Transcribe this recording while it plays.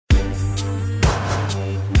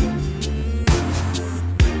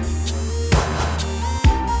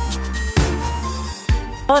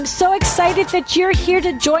Well, I'm so excited that you're here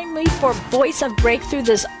to join me for Voice of Breakthrough,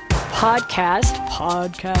 this podcast.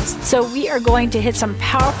 So we are going to hit some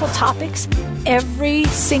powerful topics. Every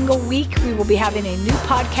single week, we will be having a new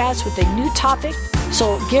podcast with a new topic.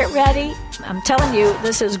 So get ready. I'm telling you,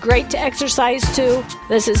 this is great to exercise to.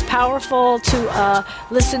 This is powerful to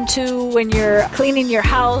listen to when you're cleaning your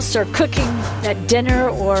house or cooking at dinner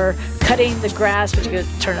or cutting the grass, but you can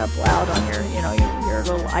turn it up loud on your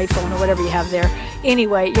little iPhone or whatever you have there.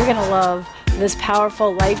 Anyway, you're going to love this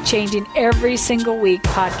powerful, life-changing, every single week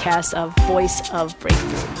podcast of Voice of Breakthrough.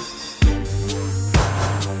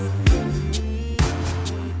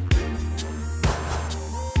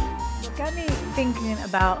 What got me thinking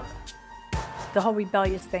about the whole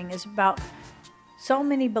rebellious thing is about so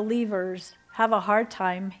many believers have a hard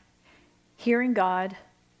time hearing God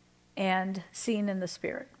and seeing in the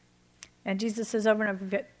Spirit. And Jesus says over and over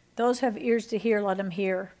again, those who have ears to hear, let them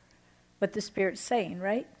hear what the Spirit's saying,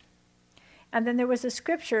 right? And then there was a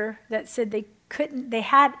scripture that said they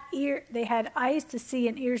had eyes to see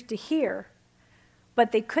and ears to hear,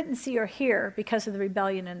 but they couldn't see or hear because of the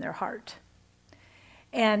rebellion in their heart.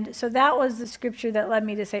 And so that was the scripture that led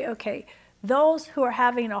me to say, okay, those who are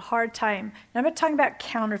having a hard time, now I'm not talking about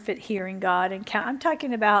counterfeit hearing God, I'm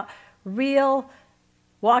talking about real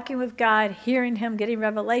walking with God, hearing Him, getting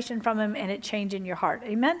revelation from Him, and it changing your heart.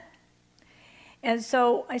 Amen? And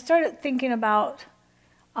so I started thinking about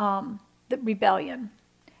the rebellion.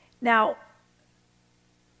 Now,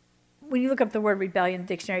 when you look up the word rebellion in the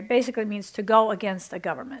dictionary, it basically means to go against a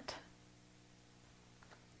government.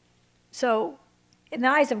 So, in the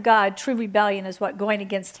eyes of God, true rebellion is what? Going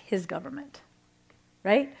against His government,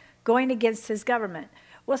 right? Going against His government.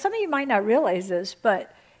 Well, some of you might not realize this,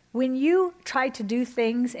 but when you try to do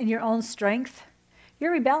things in your own strength,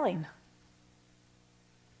 you're rebelling.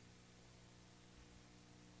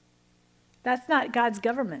 That's not God's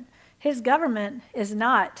government. His government is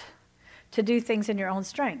not to do things in your own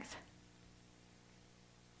strength.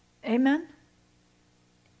 Amen?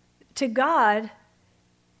 To God,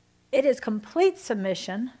 it is complete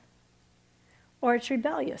submission or it's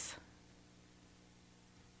rebellious.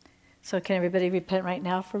 So can everybody repent right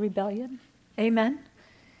now for rebellion? Amen?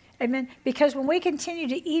 Amen. Because when we continue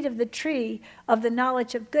to eat of the tree of the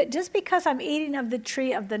knowledge of good, just because I'm eating of the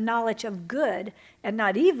tree of the knowledge of good and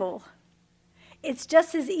not evil, it's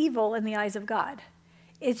just as evil in the eyes of God.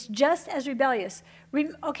 It's just as rebellious.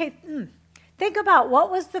 Think about what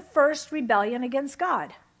was the first rebellion against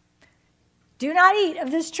God. Do not eat of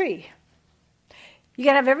this tree. You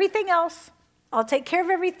can have everything else. I'll take care of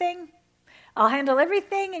everything. I'll handle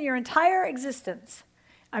everything in your entire existence.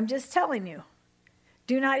 I'm just telling you.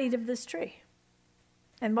 Do not eat of this tree.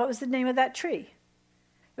 And what was the name of that tree?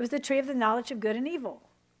 It was the tree of the knowledge of good and evil.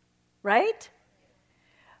 Right?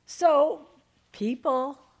 So,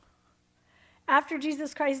 people, after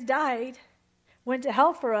Jesus Christ died, went to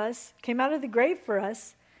hell for us, came out of the grave for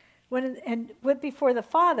us, and went before the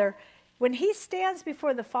Father. When He stands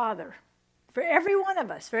before the Father, for every one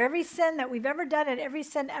of us, for every sin that we've ever done and every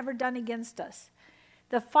sin ever done against us,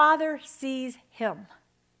 the Father sees Him.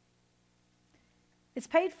 It's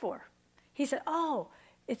paid for. He said,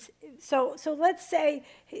 so let's say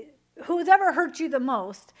who's ever hurt you the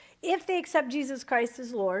most, if they accept Jesus Christ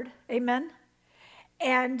as Lord, amen,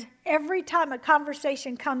 and every time a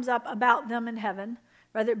conversation comes up about them in heaven,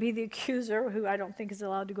 whether it be the accuser, who I don't think is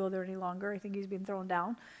allowed to go there any longer, I think he's been thrown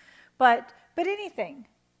down, but anything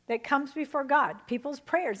that comes before God, people's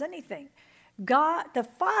prayers, anything, God, the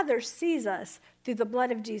Father sees us through the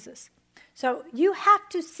blood of Jesus. So you have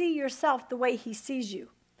to see yourself the way He sees you.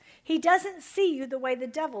 He doesn't see you the way the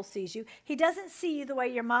devil sees you. He doesn't see you the way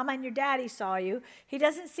your mama and your daddy saw you. He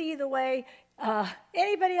doesn't see you the way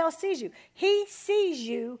anybody else sees you. He sees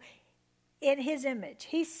you in His image.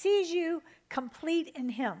 He sees you complete in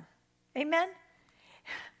Him. Amen?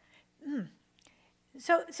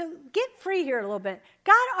 So get free here a little bit.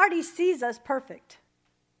 God already sees us perfect.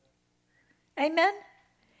 Amen?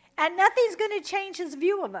 And nothing's going to change His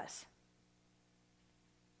view of us.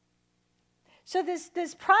 So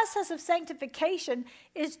this process of sanctification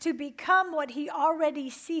is to become what He already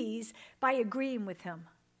sees by agreeing with Him.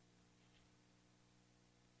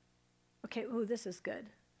 Okay, this is good.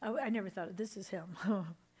 I never thought of this is Him.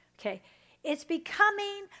 Okay, it's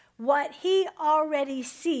becoming what He already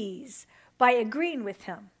sees by agreeing with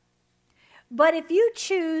Him. But if you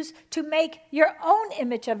choose to make your own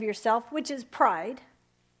image of yourself, which is pride,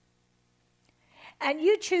 and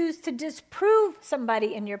you choose to disprove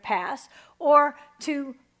somebody in your past or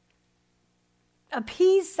to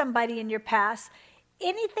appease somebody in your past,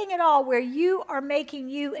 anything at all where you are making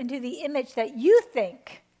you into the image that you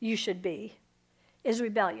think you should be, is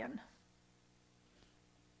rebellion.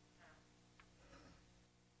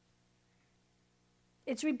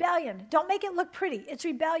 It's rebellion. Don't make it look pretty. It's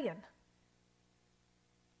rebellion.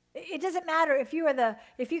 It doesn't matter if you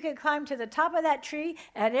can climb to the top of that tree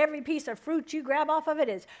and every piece of fruit you grab off of it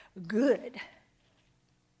is good.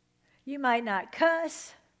 You might not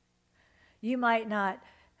cuss. You might not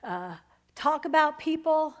talk about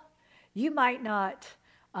people. You might not,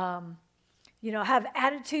 have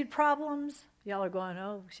attitude problems. Y'all are going,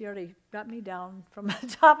 oh, she already got me down from the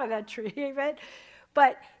top of that tree, amen?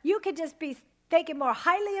 But you could just be thinking more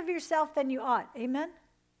highly of yourself than you ought, amen?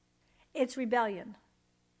 It's rebellion.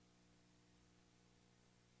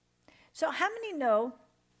 So how many know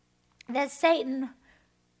that Satan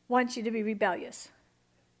wants you to be rebellious?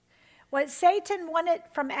 What Satan wanted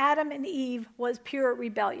from Adam and Eve was pure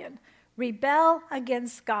rebellion. Rebel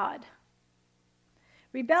against God.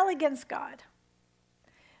 Rebel against God.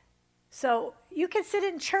 So you can sit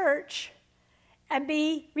in church and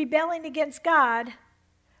be rebelling against God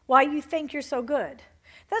while you think you're so good.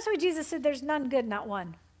 That's why Jesus said there's none good, not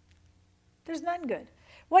one. There's none good.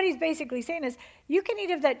 What he's basically saying is, you can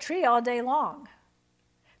eat of that tree all day long,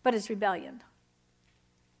 but it's rebellion.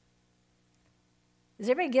 Is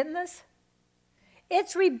everybody getting this?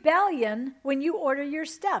 It's rebellion when you order your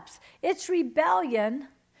steps. It's rebellion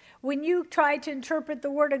when you try to interpret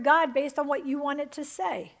the Word of God based on what you want it to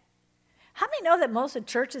say. How many know that most of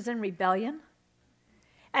church is in rebellion?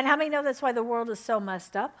 And how many know that's why the world is so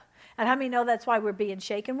messed up? And how many know that's why we're being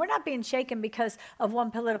shaken? We're not being shaken because of one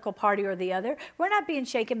political party or the other. We're not being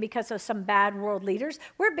shaken because of some bad world leaders.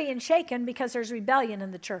 We're being shaken because there's rebellion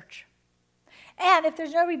in the church. And if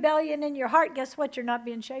there's no rebellion in your heart, guess what? You're not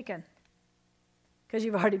being shaken. Because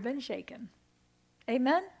you've already been shaken.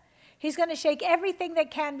 Amen? He's going to shake everything that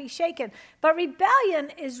can be shaken. But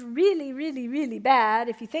rebellion is really, really, really bad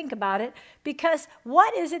if you think about it. Because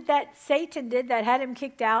what is it that Satan did that had him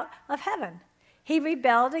kicked out of heaven? He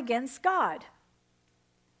rebelled against God.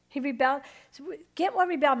 He rebelled. So get what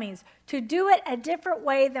rebel means. To do it a different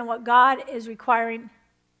way than what God is requiring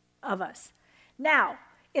of us. Now,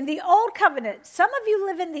 in the old covenant, some of you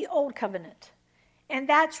live in the old covenant. And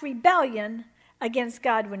that's rebellion against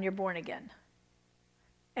God when you're born again.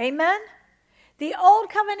 Amen? The old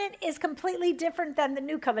covenant is completely different than the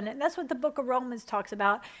new covenant. And that's what the book of Romans talks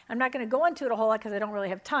about. I'm not going to go into it a whole lot because I don't really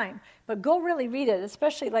have time. But go really read it,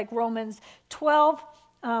 especially like Romans 12.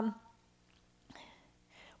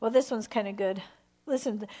 This one's kind of good.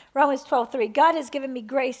 Listen, Romans 12:3. God has given me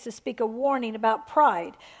grace to speak a warning about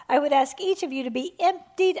pride. I would ask each of you to be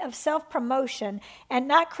emptied of self-promotion and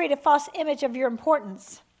not create a false image of your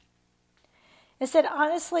importance. Instead,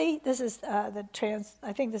 honestly, this is I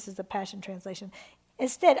think this is the Passion Translation.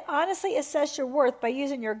 Instead, honestly assess your worth by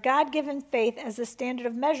using your God-given faith as the standard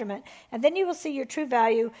of measurement, and then you will see your true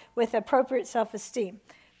value with appropriate self-esteem.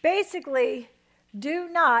 Basically, do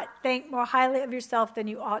not think more highly of yourself than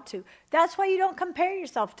you ought to. That's why you don't compare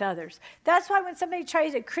yourself to others. That's why when somebody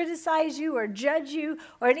tries to criticize you or judge you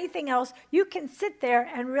or anything else, you can sit there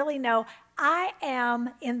and really know, I am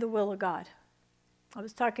in the will of God. I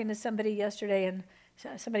was talking to somebody yesterday, and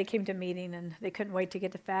somebody came to a meeting, and they couldn't wait to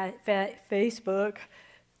get to Facebook,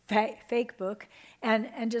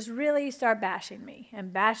 and just really start bashing me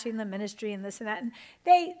and bashing the ministry and this and that. And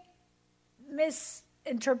they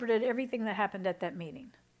misinterpreted everything that happened at that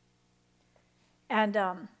meeting. And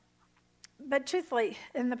but truthfully,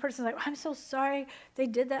 and the person's like, I'm so sorry they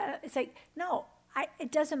did that. It's like, no, it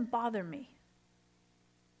doesn't bother me.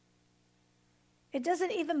 It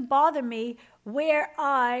doesn't even bother me where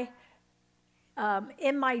I,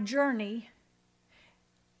 in my journey,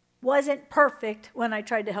 wasn't perfect when I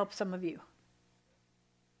tried to help some of you.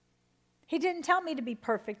 He didn't tell me to be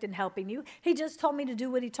perfect in helping you. He just told me to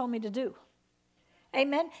do what he told me to do.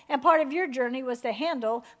 Amen? And part of your journey was to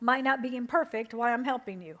handle my not being perfect while I'm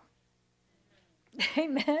helping you.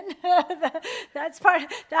 Amen? That's part.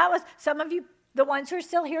 That was, some of you, the ones who are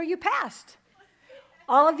still here, you passed.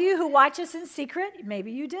 All of you who watch us in secret,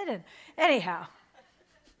 maybe you didn't. Anyhow.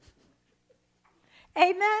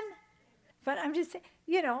 Amen? But I'm just saying,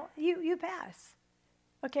 you pass.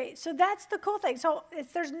 Okay, so that's the cool thing. So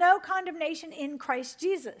there's no condemnation in Christ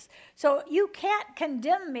Jesus. So you can't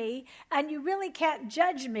condemn me, and you really can't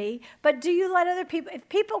judge me, but do you let other people, if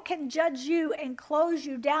people can judge you and close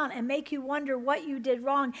you down and make you wonder what you did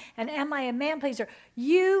wrong, and am I a man pleaser,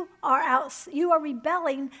 you are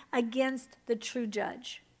rebelling against the true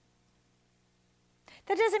judge.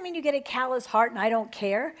 That doesn't mean you get a callous heart and I don't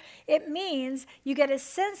care. It means you get a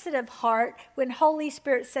sensitive heart when Holy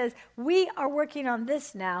Spirit says, we are working on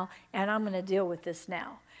this now, and I'm going to deal with this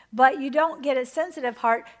now. But you don't get a sensitive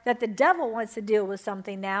heart that the devil wants to deal with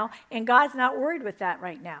something now, and God's not worried with that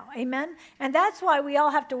right now. Amen? And that's why we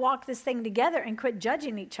all have to walk this thing together and quit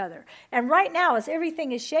judging each other. And right now, as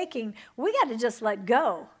everything is shaking, we got to just let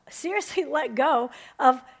go. Seriously, let go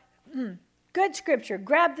of good scripture.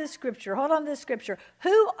 Grab this scripture. Hold on to this scripture.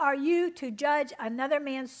 Who are you to judge another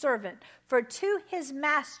man's servant? For to his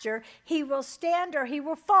master he will stand or he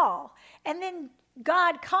will fall. And then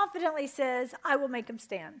God confidently says, I will make him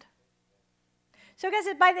stand. So guys,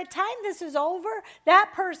 by the time this is over,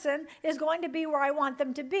 that person is going to be where I want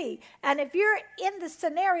them to be. And if you're in the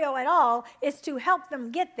scenario at all, it's to help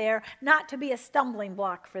them get there, not to be a stumbling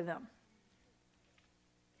block for them.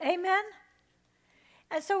 Amen?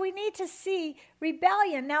 And so we need to see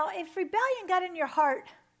rebellion. Now, if rebellion got in your heart,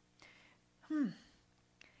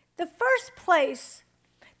 the first place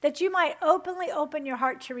that you might openly open your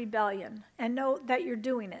heart to rebellion and know that you're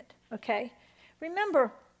doing it, okay?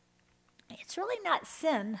 Remember, it's really not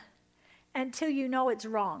sin until you know it's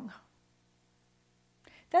wrong.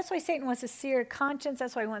 That's why Satan wants to sear conscience.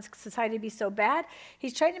 That's why he wants society to be so bad.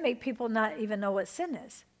 He's trying to make people not even know what sin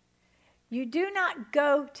is. You do not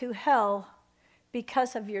go to hell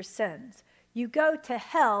because of your sins. You go to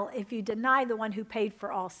hell if you deny the one who paid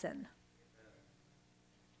for all sin.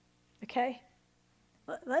 Okay?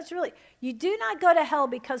 That's really, you do not go to hell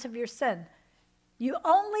because of your sin. You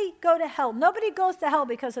only go to hell. Nobody goes to hell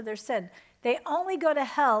because of their sin. They only go to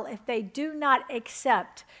hell if they do not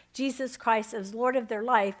accept Jesus Christ as Lord of their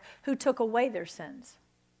life, who took away their sins.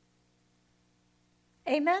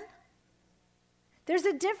 Amen? There's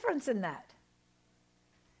a difference in that.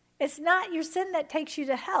 It's not your sin that takes you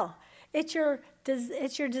to hell. It's your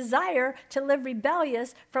desire to live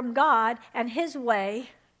rebellious from God and his way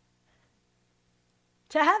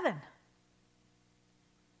to heaven.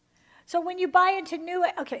 So when you buy into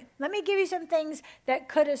okay, let me give you some things that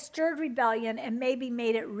could have stirred rebellion and maybe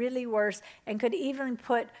made it really worse and could even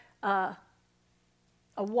put a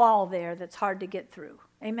wall there that's hard to get through.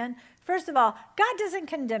 Amen? First of all, God doesn't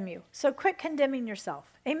condemn you, so quit condemning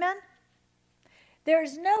yourself. Amen?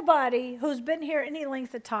 There's nobody who's been here any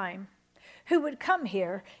length of time who would come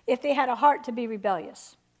here if they had a heart to be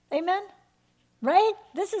rebellious. Amen? Right?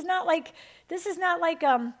 This is not like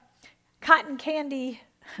cotton candy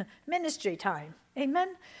ministry time. Amen?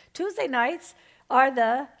 Tuesday nights are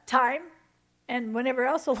the time, and whenever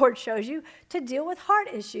else the Lord shows you, to deal with heart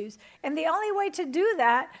issues. And the only way to do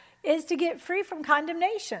that is to get free from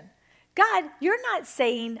condemnation. God, you're not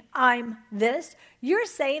saying I'm this. You're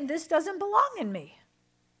saying this doesn't belong in me.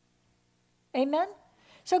 Amen?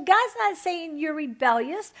 So God's not saying you're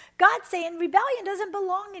rebellious. God's saying rebellion doesn't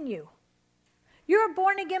belong in you. You're a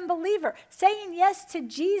born-again believer. Saying yes to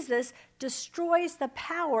Jesus destroys the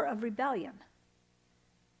power of rebellion.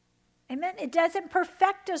 Amen? It doesn't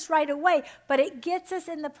perfect us right away, but it gets us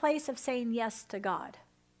in the place of saying yes to God.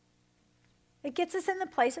 It gets us in the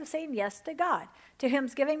place of saying yes to God. To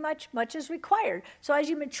him's giving much, much is required. So as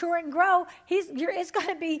you mature and grow, you're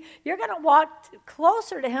going to walk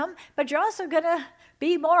closer to him, but you're also going to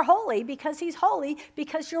be more holy because he's holy,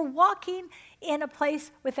 because you're walking in a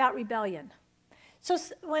place without rebellion. So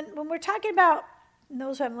when we're talking about,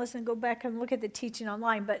 those who haven't listened, go back and look at the teaching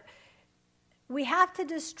online, but we have to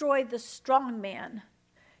destroy the strong man.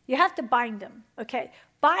 You have to bind him, okay?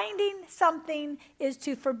 Binding something is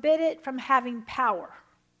to forbid it from having power,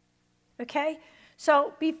 okay?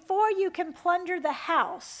 So before you can plunder the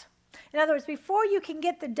house, in other words, before you can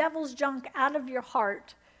get the devil's junk out of your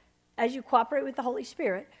heart as you cooperate with the Holy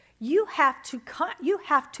Spirit, you have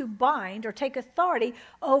to bind or take authority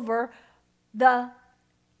over the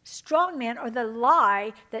strong man or the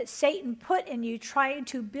lie that Satan put in you, trying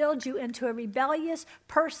to build you into a rebellious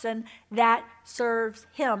person that serves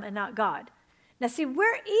him and not God. Now see,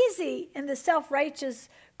 we're easy in the self-righteous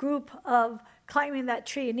group of climbing that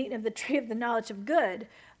tree and eating of the tree of the knowledge of good,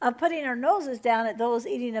 of putting our noses down at those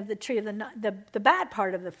eating of the tree of the bad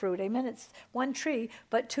part of the fruit. Amen? It's one tree,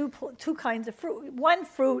 but two kinds of fruit. One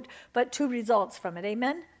fruit, but two results from it.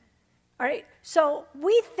 Amen? All right, so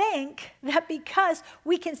we think that because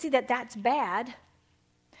we can see that that's bad,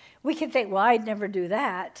 we can think, well, I'd never do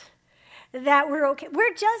that we're okay.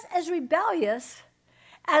 We're just as rebellious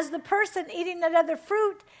as the person eating that other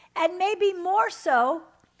fruit, and maybe more so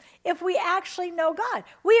if we actually know God.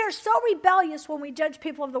 We are so rebellious when we judge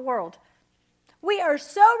people of the world. We are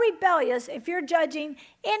so rebellious if you're judging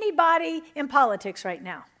anybody in politics right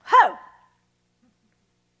now. Ho!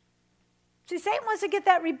 See, Satan wants to get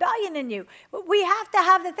that rebellion in you. We have to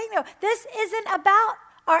have the thing, though. This isn't about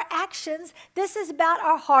our actions. This is about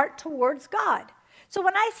our heart towards God. So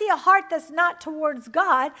when I see a heart that's not towards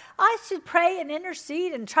God, I should pray and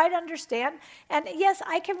intercede and try to understand. And yes,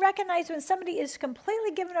 I can recognize when somebody is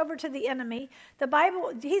completely given over to the enemy. The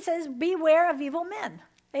Bible, he says, beware of evil men.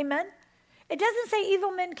 Amen? It doesn't say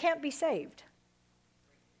evil men can't be saved.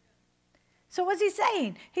 So what's he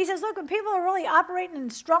saying? He says, look, when people are really operating in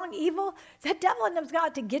strong evil, the devil in them's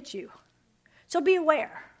got to get you. So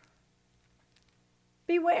beware.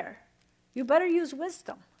 Beware. You better use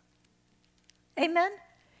wisdom. Amen?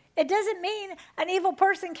 It doesn't mean an evil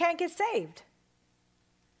person can't get saved.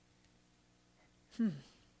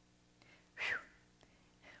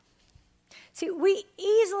 See, we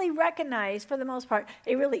easily recognize, for the most part,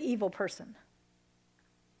 a really evil person.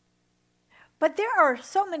 But there are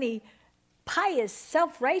so many pious,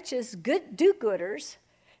 self-righteous, good do-gooders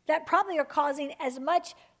that probably are causing as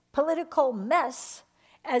much political mess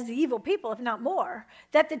as the evil people, if not more,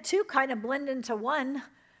 that the two kind of blend into one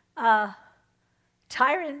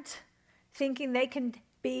tyrant thinking they can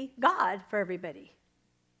be God for everybody.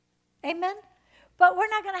 Amen? But we're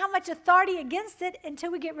not going to have much authority against it until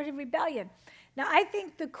we get rid of rebellion. Now, I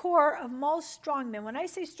think the core of most strongmen, when I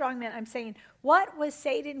say strongmen, I'm saying, what was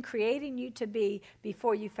Satan creating you to be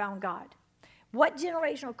before you found God? What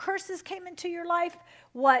generational curses came into your life?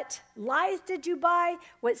 What lies did you buy?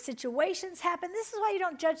 What situations happened? This is why you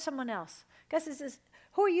don't judge someone else. Because it says,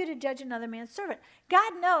 who are you to judge another man's servant?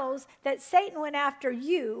 God knows that Satan went after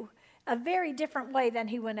you a very different way than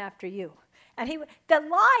he went after you. And the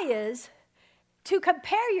lie is to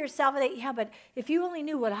compare yourself with it. Yeah, but if you only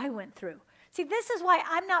knew what I went through. See, this is why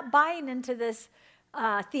I'm not buying into this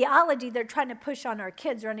theology they're trying to push on our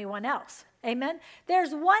kids or anyone else. Amen?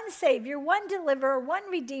 There's one Savior, one deliverer, one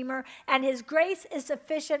Redeemer, and his grace is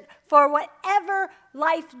sufficient for whatever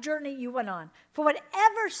life journey you went on, for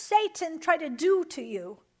whatever Satan tried to do to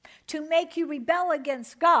you to make you rebel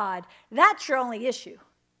against God. That's your only issue.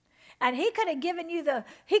 And he could have given you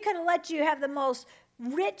he could have let you have the most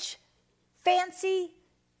rich, fancy,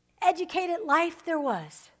 educated life there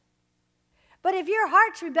was. But if your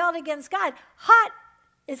heart's rebelled against God, hot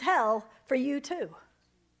is hell for you too.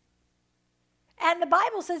 And the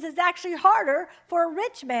Bible says it's actually harder for a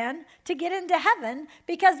rich man to get into heaven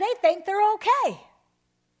because they think they're okay.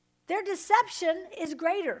 Their deception is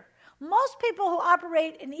greater. Most people who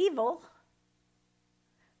operate in evil,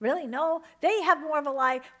 really, no, they have more of a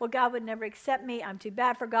lie, well, God would never accept me. I'm too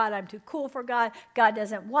bad for God. I'm too cool for God. God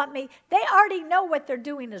doesn't want me. They already know what they're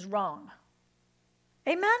doing is wrong.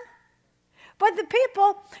 Amen? But the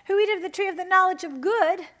people who eat of the tree of the knowledge of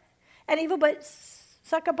good and evil, but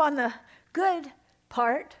suck up on the good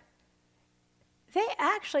part, they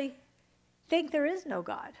actually think there is no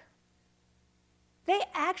God. They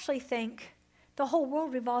actually think the whole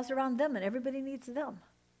world revolves around them and everybody needs them.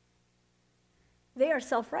 They are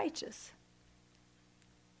self-righteous.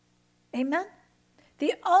 Amen?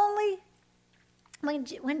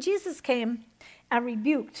 When Jesus came and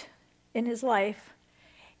rebuked in his life,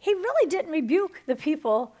 he really didn't rebuke the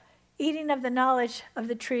people eating of the knowledge of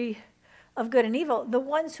the tree of good and evil, the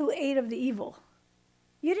ones who ate of the evil.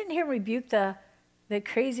 You didn't hear him rebuke the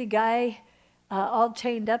crazy guy all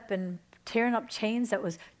chained up and tearing up chains that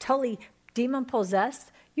was totally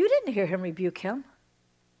demon-possessed. You didn't hear him rebuke him.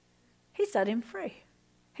 He set him free.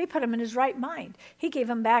 He put him in his right mind. He gave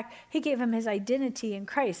him back. He gave him his identity in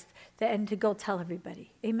Christ and to go tell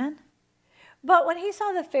everybody. Amen? But when he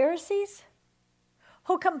saw the Pharisees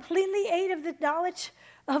who completely ate of the knowledge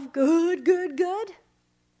of good,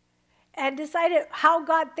 and decided how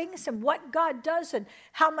God thinks and what God does and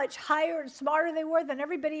how much higher and smarter they were than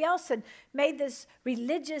everybody else and made this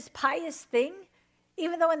religious, pious thing,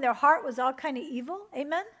 even though in their heart was all kind of evil.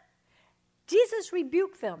 Amen? Jesus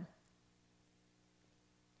rebuked them.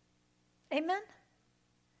 Amen?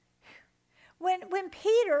 When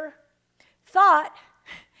Peter thought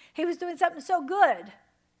he was doing something so good,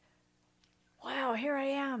 wow, here I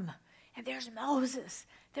am, and there's Moses,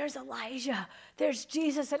 there's Elijah, there's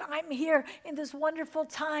Jesus, and I'm here in this wonderful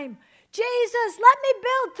time. Jesus, let me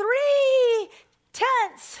build 3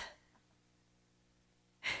 tents.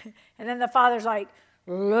 And then the father's like,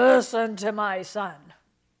 listen to my son.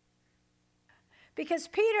 Because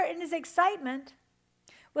Peter, in his excitement,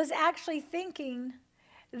 was actually thinking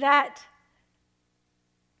that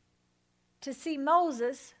to see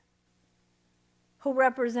Moses, who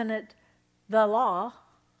represented the law,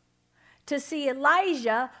 to see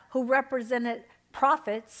Elijah, who represented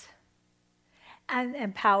prophets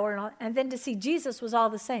and power, and then to see Jesus was all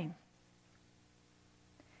the same.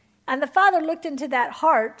 And the father looked into that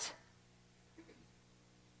heart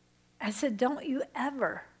and said, don't you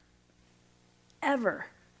ever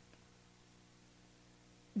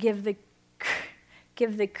give the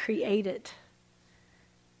give the created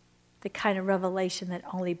the kind of revelation that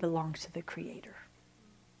only belongs to the Creator.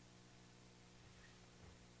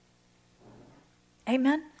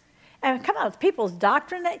 Amen? And come on, it's people's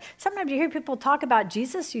doctrine. Sometimes you hear people talk about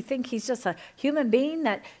Jesus, you think he's just a human being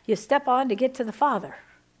that you step on to get to the Father.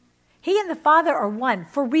 He and the Father are one,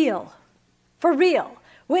 for real. For real.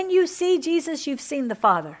 When you see Jesus, you've seen the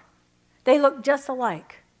Father. They look just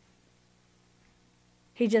alike.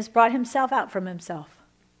 He just brought himself out from himself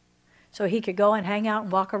so he could go and hang out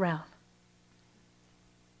and walk around.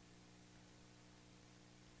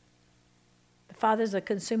 The Father's a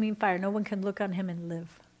consuming fire. No one can look on him and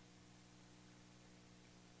live.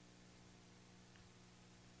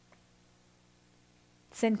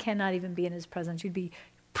 Sin cannot even be in his presence. You'd be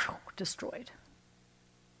destroyed.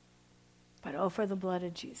 But oh, for the blood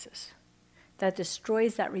of Jesus that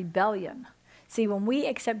destroys that rebellion. See, when we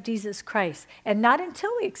accept Jesus Christ, and not until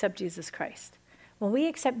we accept Jesus Christ, when we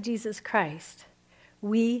accept Jesus Christ,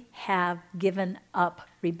 we have given up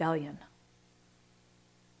rebellion.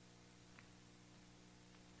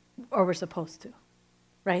 Or we're supposed to,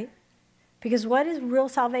 right? Because what is real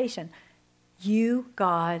salvation? You,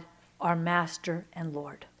 God, are Master and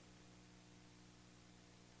Lord.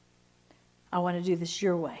 I want to do this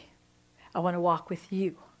your way. I want to walk with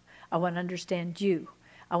you. I want to understand you.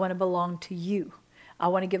 I want to belong to you. I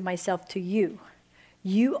want to give myself to you.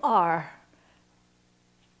 You are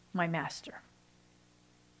my master.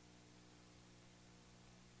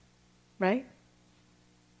 Right?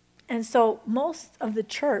 And so most of the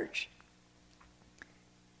church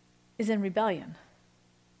is in rebellion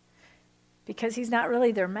because he's not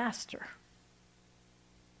really their master.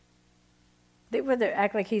 They would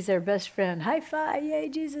act like he's their best friend. High five, yay,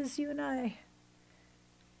 Jesus, you and I.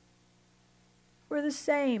 We're the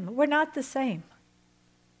same. We're not the same.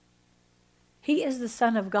 He is the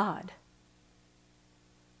Son of God.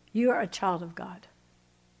 You are a child of God.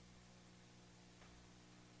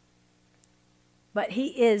 But he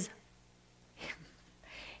is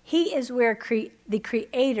where the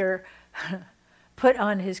Creator put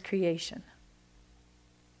on his creation.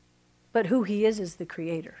 But who he is the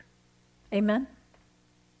Creator. Amen?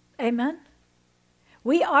 Amen?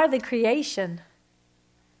 We are the creation.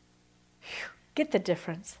 Whew, get the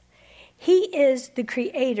difference. He is the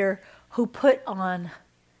Creator who put on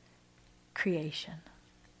creation.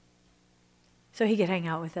 So he could hang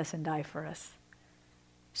out with us and die for us.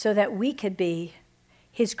 So that we could be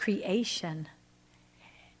his creation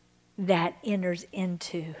that enters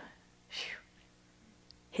into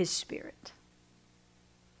his Spirit.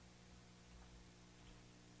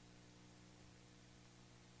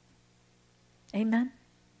 Amen?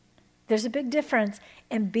 There's a big difference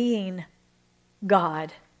in being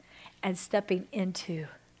God and stepping into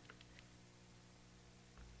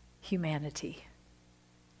humanity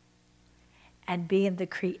and being the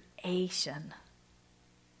creation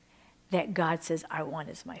that God says, I want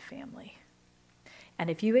as my family. And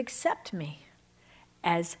if you accept me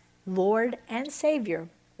as Lord and Savior,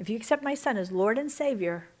 if you accept my Son as Lord and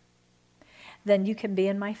Savior, then you can be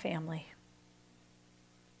in my family.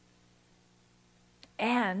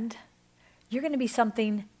 And you're going to be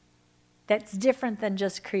something that's different than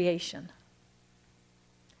just creation.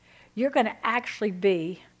 You're going to actually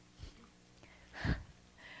be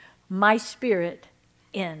my Spirit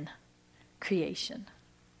in creation.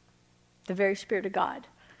 The very Spirit of God.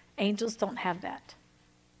 Angels don't have that.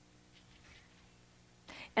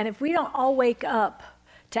 And if we don't all wake up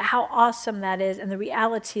to how awesome that is and the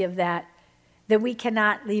reality of that, then we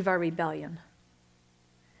cannot leave our rebellion.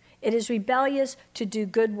 It is rebellious to do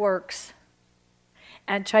good works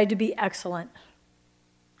and try to be excellent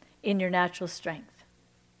in your natural strength.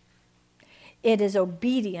 It is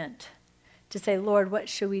obedient to say, Lord, what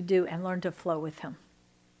should we do? And learn to flow with him.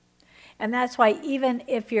 And that's why even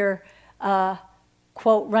if you're,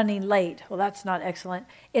 quote, running late, well, that's not excellent.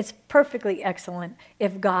 It's perfectly excellent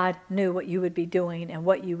if God knew what you would be doing and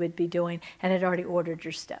what you would be doing and had already ordered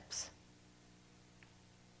your steps.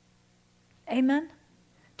 Amen?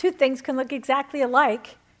 Two things can look exactly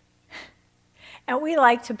alike. And we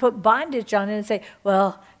like to put bondage on it and say,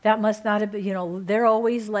 well, that must not have been, they're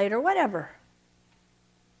always late or whatever.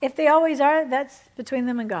 If they always are, that's between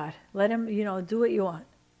them and God. Let him, do what you want.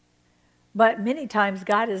 But many times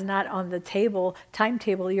God is not on the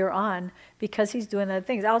timetable you're on because he's doing other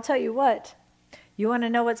things. I'll tell you what, you want to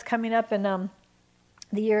know what's coming up in the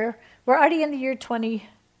year, we're already in the year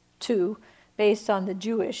 22 based on the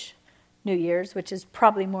Jewish New Year's, which is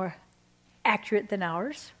probably more accurate than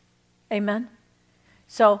ours. Amen?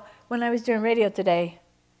 So when I was doing radio today,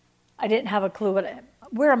 I didn't have a clue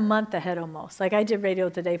we're a month ahead almost. Like I did radio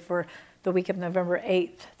today for the week of November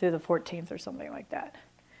 8th through the 14th or something like that.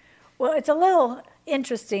 Well, it's a little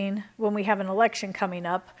interesting when we have an election coming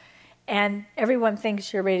up and everyone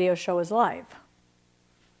thinks your radio show is live.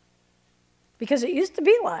 Because it used to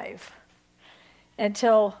be live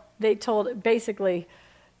until they told basically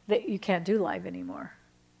that you can't do live anymore.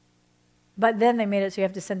 But then they made it so you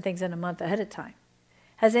have to send things in a month ahead of time.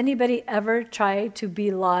 Has anybody ever tried to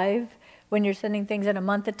be live when you're sending things in a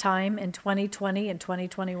month at a time in 2020 and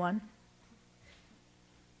 2021?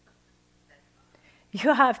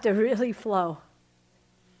 You have to really flow.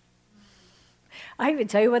 I even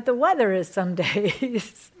tell you what the weather is some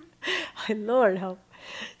days. Lord help.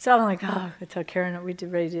 So I'm like, I tell Karen that we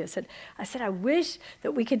did radio. I said, I wish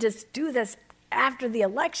that we could just do this after the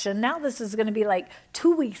election. Now this is going to be like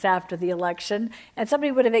 2 weeks after the election, and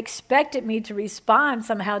somebody would have expected me to respond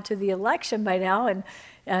somehow to the election by now, and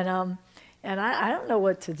I don't know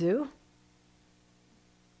what to do.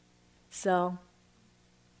 So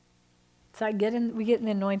we get in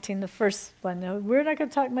the anointing. The first one, we're not going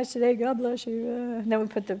to talk much today. God bless you. And then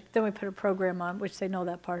we put a program on, which they know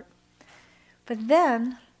that part. But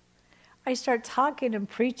then I start talking and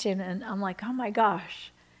preaching, and I'm like, oh my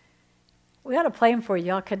gosh, we got a plan for you.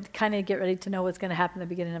 Y'all could kind of get ready to know what's going to happen at the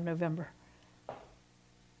beginning of November.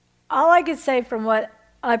 All I could say from what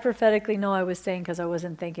I prophetically know I was saying, because I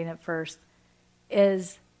wasn't thinking at first,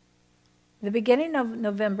 is the beginning of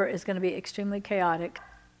November is going to be extremely chaotic.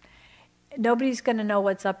 Nobody's going to know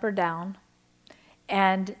what's up or down,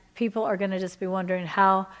 and people are going to just be wondering,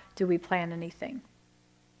 how do we plan anything?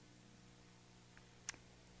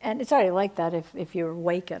 And it's already like that if you're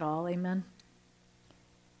awake at all, amen?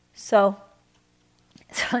 So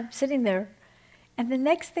I'm sitting there, and the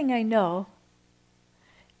next thing I know,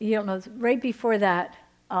 you don't know, right before that,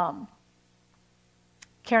 Karen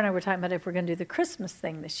and I were talking about if we're going to do the Christmas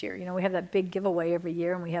thing this year. You know, we have that big giveaway every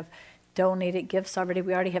year, and we have donated gifts already.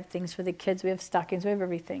 We already have things for the kids. We have stockings. We have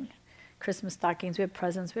everything. Christmas stockings. We have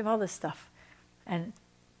presents. We have all this stuff. And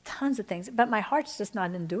tons of things. But my heart's just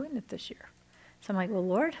not in doing it this year. So I'm like, well,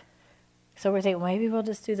 Lord. So we're thinking, maybe we'll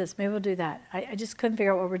just do this. Maybe we'll do that. I just couldn't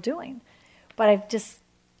figure out what we're doing. But I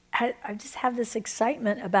just have this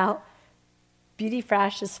excitement about Beauty for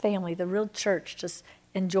Ashes family, the real church, just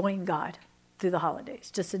enjoying God through the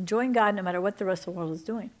holidays. Just enjoying God no matter what the rest of the world is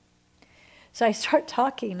doing. So I start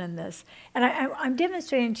talking in this, and I'm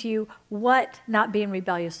demonstrating to you what not being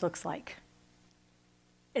rebellious looks like.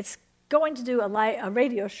 It's going to do a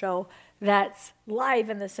radio show that's live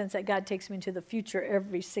in the sense that God takes me into the future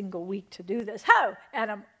every single week to do this. How?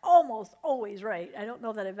 And I'm almost always right. I don't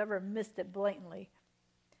know that I've ever missed it blatantly.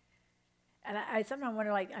 And I sometimes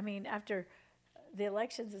wonder, after the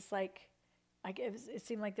elections, it's like it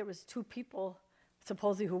seemed like there was 2 people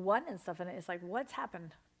supposedly who won and stuff, and it's like, what's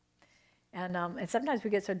happened? And sometimes we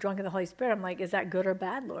get so drunk in the Holy Spirit, I'm like, is that good or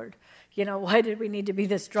bad, Lord? You know, why did we need to be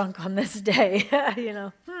this drunk on this day?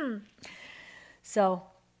 So,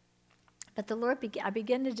 but the Lord, I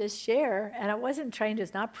began to just share, and I wasn't trained,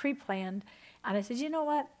 it's not pre-planned. And I said, you know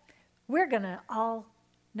what? We're going to all,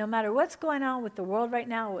 no matter what's going on with the world right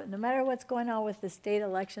now, no matter what's going on with the state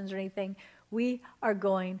elections or anything, we are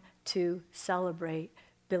going to celebrate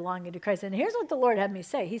belonging to Christ. And here's what the Lord had me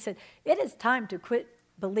say. He said, it is time to quit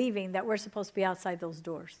believing that we're supposed to be outside those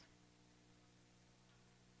doors.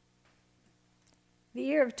 The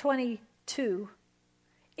year of 22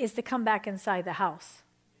 is to come back inside the house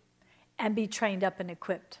and be trained up and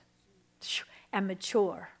equipped and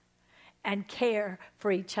mature and care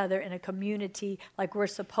for each other in a community like we're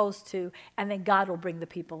supposed to, and then God will bring the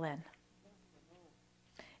people in.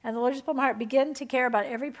 And the Lord just put in my heart, begin to care about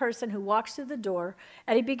every person who walks through the door,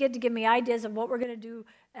 and he began to give me ideas of what we're going to do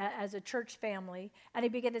as a church family, and he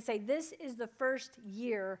began to say, this is the first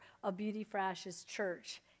year of Beauty for Ashes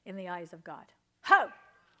Church in the eyes of God. Ho!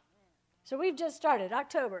 So we've just started,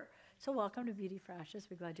 October. So welcome to Beauty for Ashes.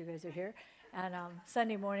 We're glad you guys are here. And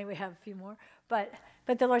Sunday morning we have a few more. But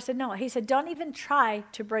the Lord said, no. He said, don't even try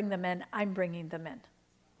to bring them in. I'm bringing them in.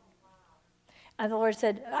 And the Lord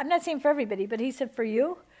said, I'm not saying for everybody, but he said, for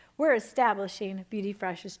you, we're establishing Beauty for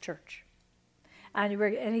Ashes Church.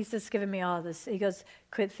 And he's just giving me all this. He goes,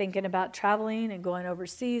 quit thinking about traveling and going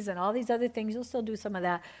overseas and all these other things. You'll still do some of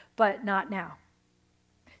that, but not now.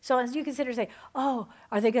 So as you consider, say, oh,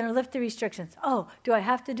 are they going to lift the restrictions? Oh, do I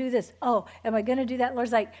have to do this? Oh, am I going to do that?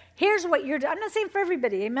 Lord's like, here's what you're doing. I'm not saying for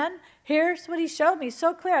everybody, amen? Here's what he showed me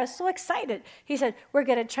so clear. I was so excited. He said, we're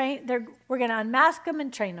going to unmask them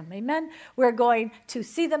and train them, amen? We're going to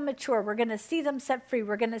see them mature. We're going to see them set free.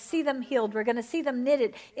 We're going to see them healed. We're going to see them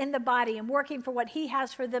knitted in the body and working for what he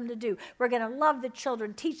has for them to do. We're going to love the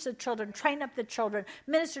children, teach the children, train up the children,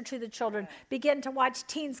 minister to the children, begin to watch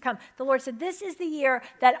teens come. The Lord said, this is the year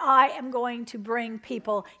that I am going to bring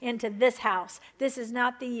people into this house. This is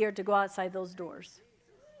not the year to go outside those doors.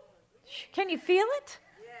 Can you feel it?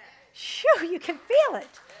 Shoo, you can feel it.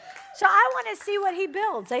 So I want to see what he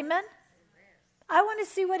builds. Amen? I want to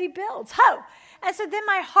see what he builds. Oh, and so then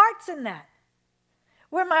my heart's in that.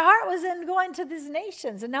 Where my heart was in going to these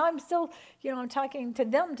nations. And now I'm still, I'm talking to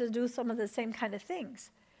them to do some of the same kind of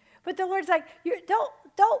things. But the Lord's like, you're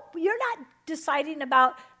not deciding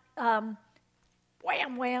about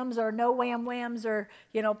wham whams or no wham whams or,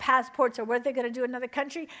 passports or what they're going to do in another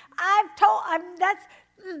country.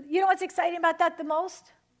 You know what's exciting about that the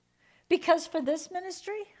most? Because for this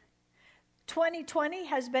ministry, 2020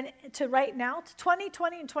 has been, to right now,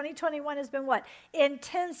 2020 and 2021 has been what?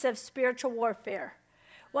 Intensive spiritual warfare.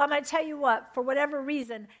 Well, I'm going to tell you what, for whatever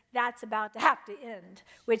reason, that's about to have to end,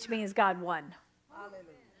 which means God won. Hallelujah.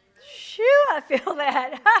 Shoo, I feel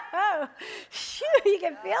that. Shoo, you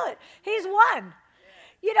can feel it. He's won.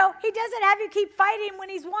 He doesn't have you keep fighting when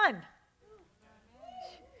he's won.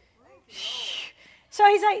 So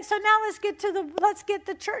he's like, so now let's get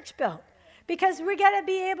the church built. Because we're going to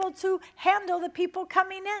be able to handle the people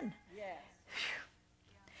coming in. Yes.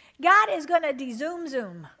 God is going to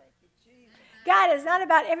de-zoom. God is not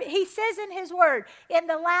about he says in his word, in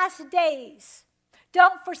the last days,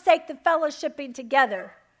 don't forsake the fellowshipping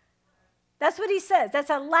together. That's what he says. That's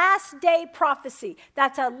a last day prophecy.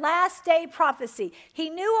 That's a last day prophecy. He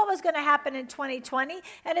knew what was going to happen in 2020,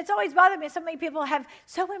 and it's always bothered me. So many people have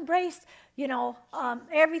so embraced,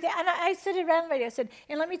 everything. And I said it randomly. I said,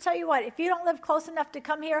 and let me tell you what, if you don't live close enough to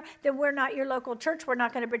come here, then we're not your local church. We're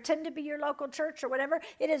not going to pretend to be your local church or whatever.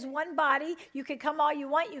 It is one body. You can come all you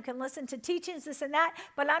want. You can listen to teachings, this and that,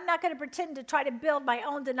 but I'm not going to pretend to try to build my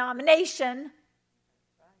own denomination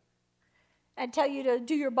and tell you to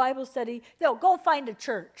do your Bible study. No, go find a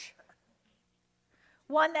church.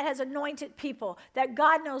 One that has anointed people, that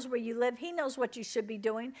God knows where you live. He knows what you should be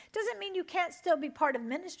doing. Doesn't mean you can't still be part of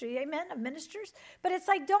ministry, amen, of ministers. But it's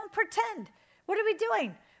like, don't pretend. What are we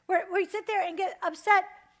doing? We sit there and get upset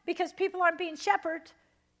because people aren't being shepherded,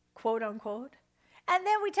 quote unquote. And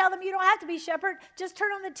then we tell them, you don't have to be shepherded. Just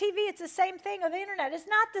turn on the TV. It's the same thing of the internet. It's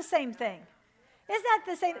not the same thing. It's not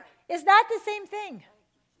the same. It's not the same thing.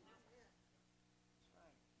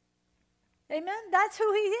 Amen? That's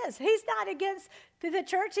who he is. He's not against the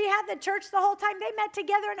church. He had the church the whole time. They met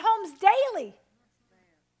together in homes daily.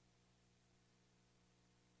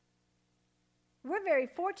 We're very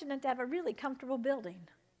fortunate to have a really comfortable building.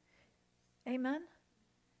 Amen?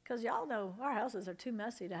 Because y'all know our houses are too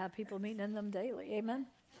messy to have people meeting in them daily. Amen?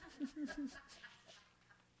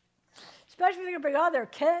 Especially if they're going to bring all their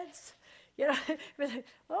kids.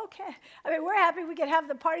 Okay. We're happy we can have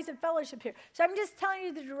the parties and fellowship here. So I'm just telling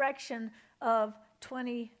you the direction of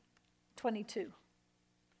 2022.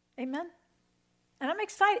 Amen? And I'm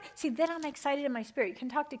excited. See, then I'm excited in my spirit. You can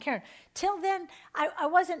talk to Karen. Till then, I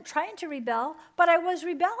wasn't trying to rebel, but I was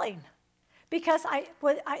rebelling. Because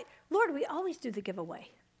Lord, we always do the giveaway.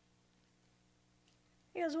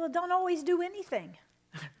 He goes, well, don't always do anything.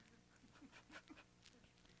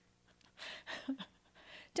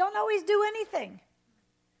 Don't always do anything.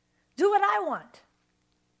 Do what I want.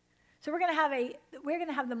 So we're going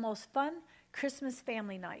to have the most fun Christmas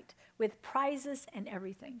family night with prizes and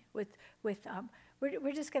everything. We're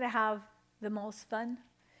just going to have the most fun.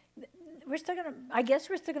 I guess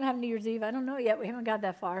we're still going to have New Year's Eve. I don't know yet. We haven't got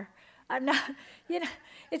that far. I'm not,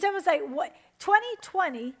 it's almost like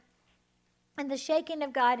 2020 and the shaking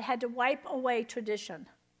of God had to wipe away tradition.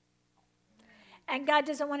 And God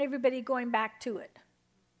doesn't want everybody going back to it.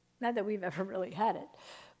 Not that we've ever really had it.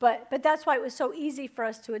 But that's why it was so easy for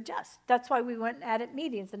us to adjust. That's why we went and added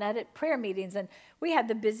meetings and added prayer meetings. And we had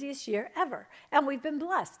the busiest year ever. And we've been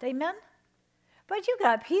blessed. Amen? But you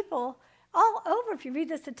got people all over, if you read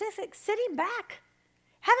the statistics, sitting back.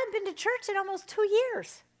 Haven't been to church in almost 2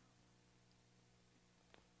 years.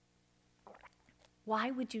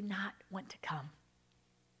 Why would you not want to come?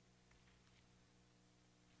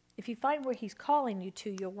 If you find where he's calling you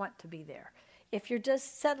to, you'll want to be there. If you're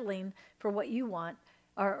just settling for what you want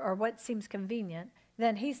or what seems convenient,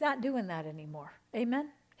 then he's not doing that anymore. Amen?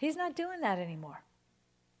 He's not doing that anymore.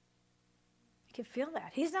 You can feel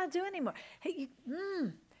that. He's not doing anymore.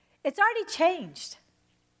 It's already changed.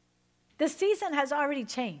 The season has already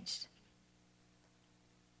changed.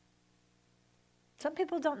 Some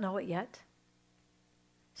people don't know it yet.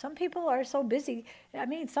 Some people are so busy. I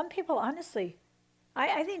mean, some people, honestly,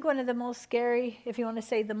 I think one of the most scary, if you want to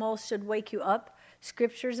say the most should wake you up,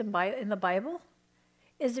 scriptures in the Bible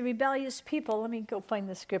is the rebellious people. Let me go find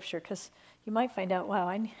the scripture because you might find out, wow,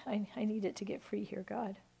 I need it to get free here,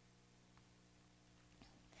 God.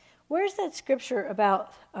 Where's that scripture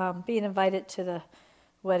about being invited to the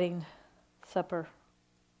wedding supper?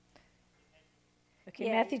 Okay,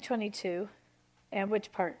 yeah. Matthew 22. And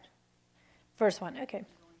which part? First one, okay.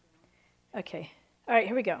 Okay, all right,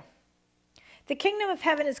 here we go. The kingdom of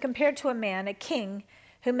heaven is compared to a king,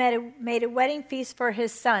 who made a wedding feast for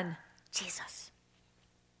his son, Jesus.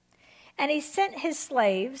 And he sent his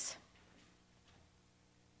slaves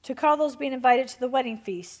to call those being invited to the wedding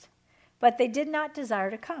feast, but they did not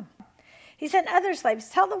desire to come. He sent other slaves,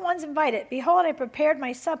 tell the ones invited, behold, I prepared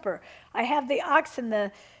my supper. I have the oxen,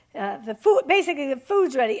 the food, basically the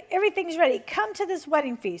food's ready. Everything's ready. Come to this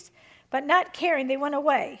wedding feast. But not caring, they went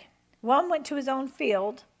away. One went to his own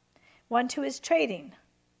field, one to his trading.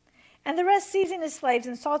 And the rest, seizing his slaves,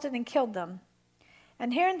 insulted and killed them.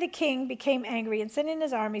 And Herod the king became angry, and sending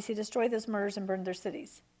his armies, he destroyed those murders and burned their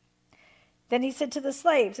cities. Then he said to the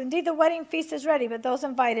slaves, indeed, the wedding feast is ready, but those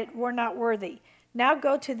invited were not worthy. Now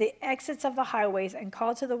go to the exits of the highways and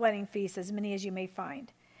call to the wedding feast as many as you may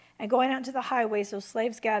find. And going out to the highways, those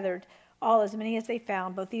slaves gathered all as many as they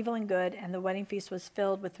found, both evil and good, and the wedding feast was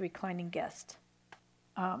filled with reclining guests.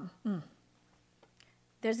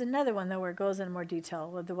 There's another one, though, where it goes into more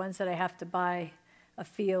detail, with the ones that I have to buy a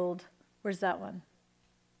field. Where's that one?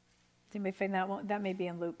 Did anybody find that one? That may be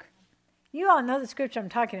in Luke. You all know the scripture I'm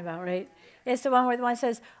talking about, right? It's the one where the one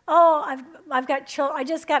says, oh, I've got children. I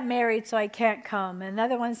just got married, so I can't come. And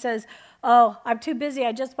another one says, oh, I'm too busy.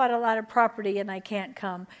 I just bought a lot of property, and I can't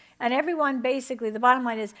come. And everyone, basically, the bottom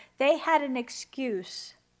line is, they had an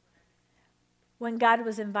excuse when God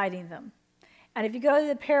was inviting them. And if you go to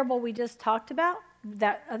the parable we just talked about,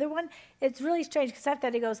 that other one, it's really strange, because after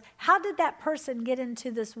that he goes, how did that person get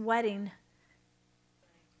into this wedding?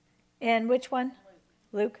 And which one?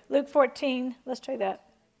 Luke 14. Let's try that.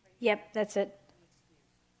 Yep, that's it.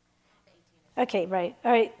 Okay, right.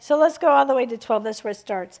 All right, so let's go all the way to 12. That's where it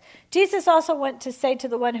starts. Jesus also went to say to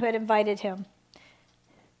the one who had invited him,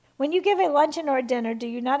 when you give a luncheon or a dinner, do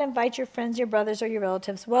you not invite your friends, your brothers, or your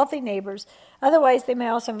relatives, wealthy neighbors? Otherwise, they may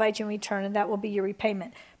also invite you in return, and that will be your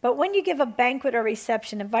repayment. But when you give a banquet or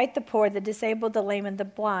reception, invite the poor, the disabled, the lame, and the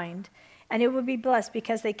blind, and it will be blessed,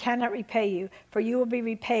 because they cannot repay you, for you will be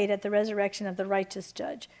repaid at the resurrection of the righteous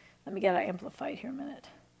judge. Let me get it amplified here a minute.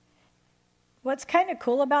 What's kind of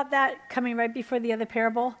cool about that, coming right before the other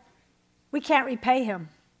parable, we can't repay him.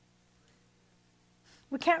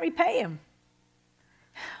 We can't repay him.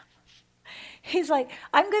 He's like,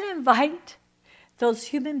 I'm going to invite those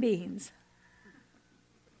human beings,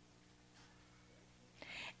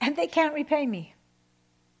 and they can't repay me.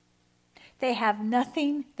 They have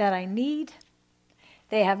nothing that I need.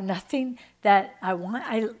 They have nothing that I want.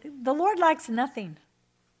 The Lord lacks nothing.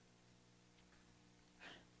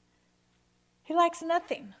 He lacks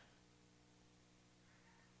nothing.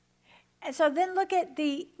 And so then look at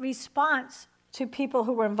the response to people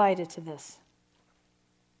who were invited to this.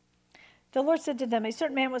 The Lord said to them, a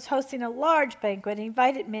certain man was hosting a large banquet, and he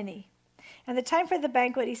invited many. And the time for the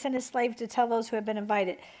banquet, he sent his slave to tell those who had been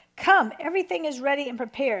invited, come, everything is ready and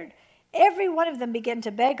prepared. Every one of them began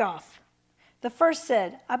to beg off. The first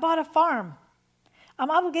said, I bought a farm.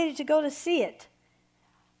 I'm obligated to go to see it.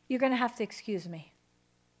 You're going to have to excuse me.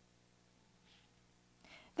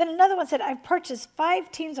 Then another one said, I've purchased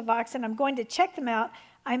 5 teams of oxen. I'm going to check them out.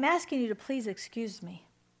 I'm asking you to please excuse me.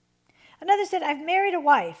 Another said, I've married a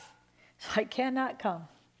wife, so I cannot come.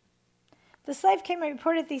 The slave came and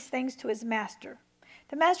reported these things to his master.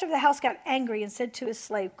 The master of the house got angry and said to his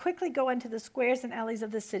slave, quickly go into the squares and alleys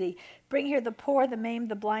of the city. Bring here the poor, the maimed,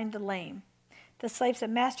 the blind, the lame. The slave said,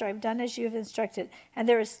 Master, I've done as you have instructed, and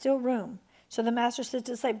there is still room. So the master said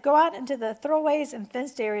to the slave, go out into the throwaways and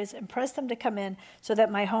fenced areas and press them to come in, so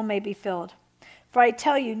that my home may be filled. For I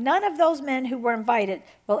tell you, none of those men who were invited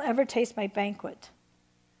will ever taste my banquet.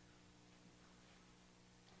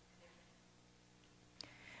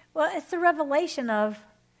 Well, it's the revelation of,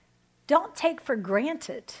 don't take for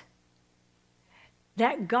granted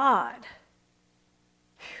that God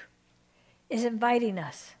is inviting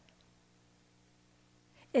us.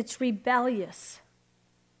 It's rebellious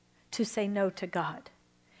to say no to God.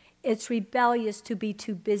 It's rebellious to be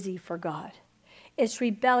too busy for God. It's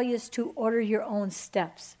rebellious to order your own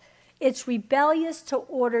steps. It's rebellious to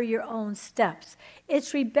order your own steps.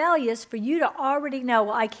 It's rebellious for you to already know,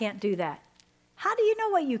 well, I can't do that. How do you know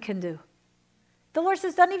what you can do? The Lord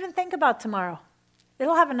says, don't even think about tomorrow.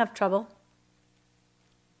 It'll have enough trouble.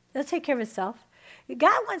 It'll take care of itself.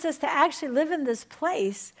 God wants us to actually live in this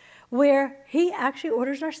place where he actually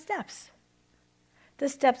orders our steps. The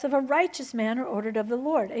steps of a righteous man are ordered of the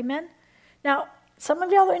Lord. Amen? Now, some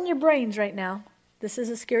of y'all are in your brains right now. This is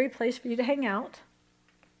a scary place for you to hang out.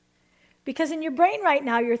 Because in your brain right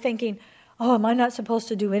now, you're thinking, oh, am I not supposed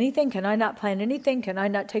to do anything? Can I not plan anything? Can I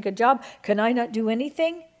not take a job? Can I not do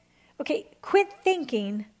anything? Okay, quit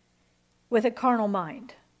thinking with a carnal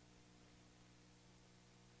mind.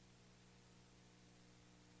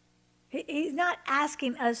 He's not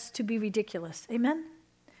asking us to be ridiculous. Amen?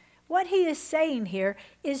 What he is saying here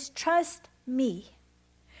is trust me.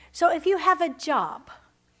 So if you have a job,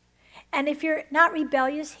 and if you're not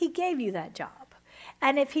rebellious, he gave you that job.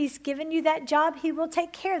 And if he's given you that job, he will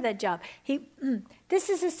take care of that job. This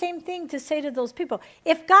is the same thing to say to those people.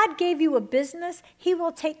 If God gave you a business, he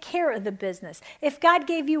will take care of the business. If God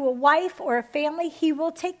gave you a wife or a family, he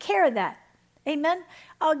will take care of that. Amen?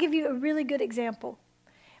 I'll give you a really good example.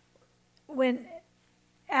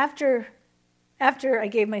 After I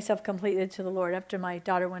gave myself completely to the Lord, after my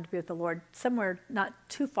daughter went to be with the Lord, somewhere not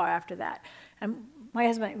too far after that, and my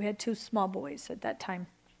husband, we had 2 small boys at that time.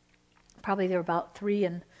 Probably they were about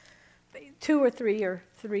 2 or 3 or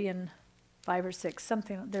 3 and 5 or 6,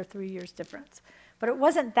 something. They're 3 years difference. But it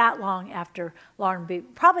wasn't that long after Lauren,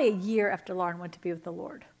 probably a year after Lauren went to be with the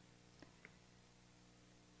Lord,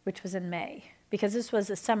 which was in May, because this was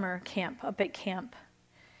a summer camp, up at camp,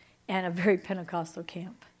 and a very Pentecostal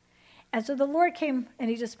camp. And so the Lord came and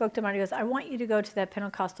he just spoke to me and he goes, I want you to go to that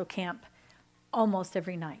Pentecostal camp almost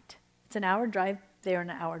every night. It's an hour drive there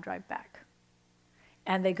and an hour drive back.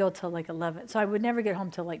 And they go till like 11. So I would never get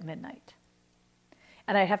home till like midnight.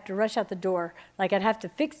 And I'd have to rush out the door. Like I'd have to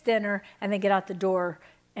fix dinner and then get out the door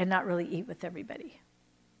and not really eat with everybody.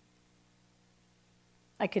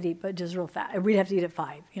 I could eat, but just real fast. We'd have to eat at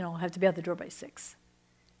 5, have to be out the door by 6.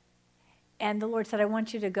 And the Lord said, I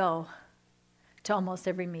want you to go to almost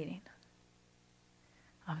every meeting.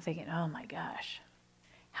 I'm thinking, oh my gosh,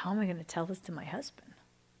 how am I going to tell this to my husband?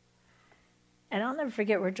 And I'll never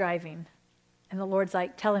forget, we're driving, and the Lord's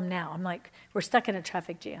like, tell him now. I'm like, we're stuck in a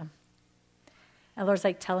traffic jam. And the Lord's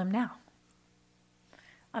like, tell him now.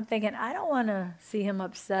 I'm thinking, I don't want to see him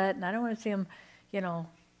upset, and I don't want to see him,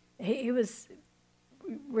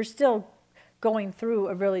 we're still going through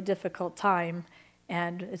a really difficult time,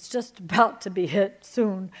 and it's just about to be hit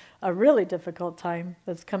soon, a really difficult time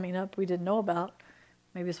that's coming up we didn't know about.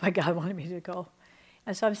 Maybe it's why God wanted me to go.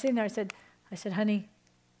 And so I'm sitting there, I said, honey,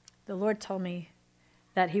 the Lord told me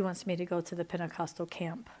that he wants me to go to the Pentecostal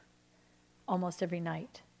camp almost every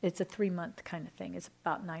night. It's a 3-month kind of thing. It's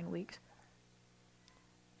about 9 weeks.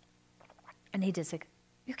 And he just said,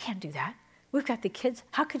 you can't do that. We've got the kids.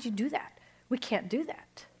 How could you do that? We can't do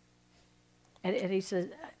that. And he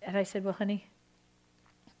said, and I said, well, honey,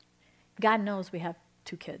 God knows we have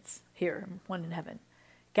 2 kids here, 1 in heaven.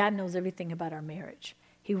 God knows everything about our marriage.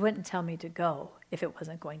 He wouldn't tell me to go if it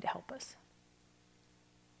wasn't going to help us.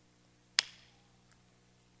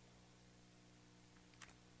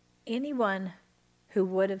 Anyone who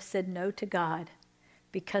would have said no to God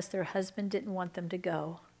because their husband didn't want them to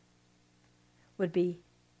go would be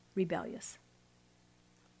rebellious.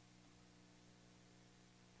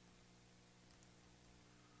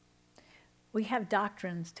 We have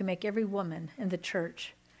doctrines to make every woman in the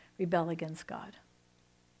church rebel against God.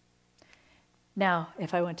 Now,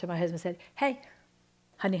 if I went to my husband and said, hey,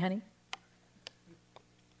 honey,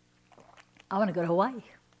 I want to go to Hawaii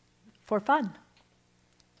for fun.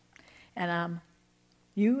 And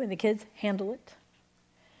you and the kids handle it.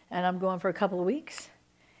 And I'm going for a couple of weeks.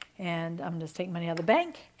 And I'm just taking money out of the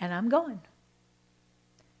bank, and I'm going.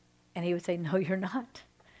 And he would say, no, you're not.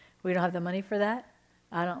 We don't have the money for that.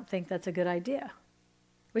 I don't think that's a good idea.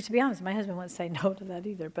 Which, to be honest, my husband wouldn't say no to that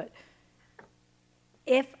either. But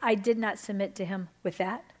if I did not submit to him with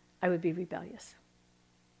that, I would be rebellious.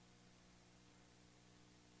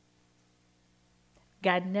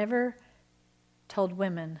 God never told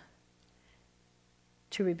women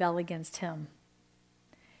to rebel against him.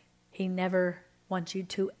 He never wants you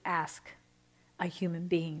to ask a human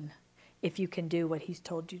being if you can do what he's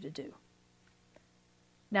told you to do.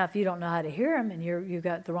 Now, if you don't know how to hear him and you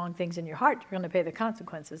got the wrong things in your heart, you're going to pay the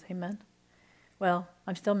consequences. Amen? Well,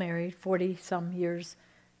 I'm still married, 40-some years.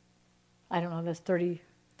 I don't know, that's 30,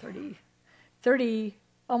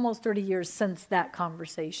 almost 30 years since that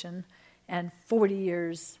conversation, and 40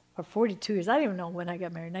 years, or 42 years, I don't even know when I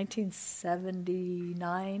got married,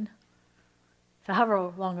 1979. So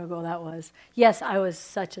however long ago that was. Yes, I was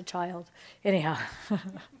such a child. Anyhow.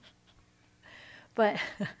 But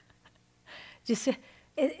just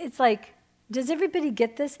it's like, does everybody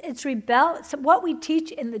get this? It's so what we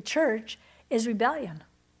teach in the church is rebellion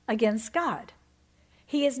against God.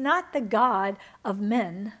 He is not the God of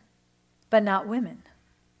men, but not women.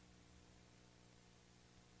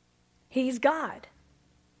 He's God.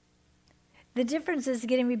 The difference is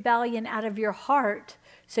getting rebellion out of your heart,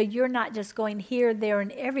 so you're not just going here, there,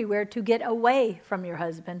 and everywhere to get away from your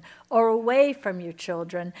husband or away from your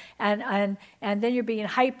children, and then you're being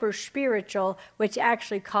hyper spiritual, which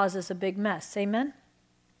actually causes a big mess. Amen?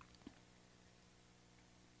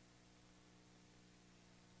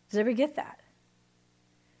 Does everybody get that?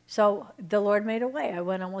 So the Lord made a way. I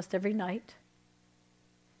went almost every night,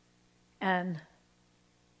 and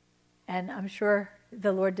I'm sure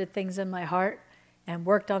the Lord did things in my heart and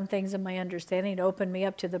worked on things in my understanding, opened me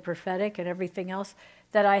up to the prophetic and everything else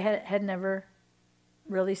that I had never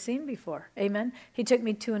really seen before. Amen? He took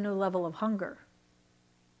me to a new level of hunger.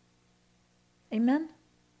 Amen?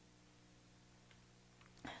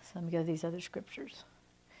 So let me go to these other scriptures.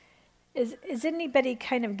 Is anybody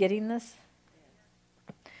kind of getting this?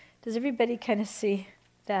 Does everybody kind of see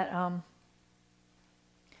that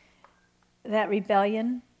that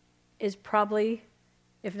rebellion is probably,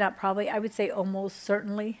 if not probably, I would say almost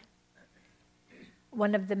certainly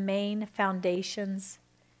one of the main foundations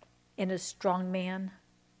in a strong man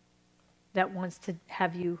that wants to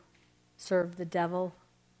have you serve the devil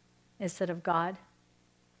instead of God?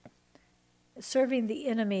 Serving the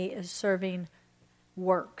enemy is serving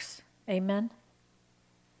works. Amen?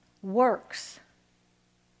 Works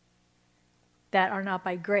that are not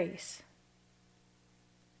by grace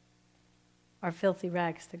are filthy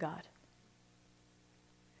rags to God.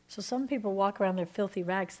 So some people walk around their filthy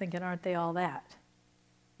rags thinking, aren't they all that?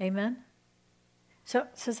 Amen? So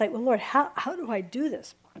it's like, well, Lord, how do I do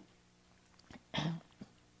this?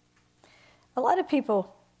 A lot of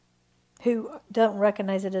people who don't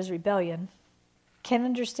recognize it as rebellion can't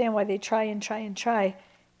understand why they try and try and try,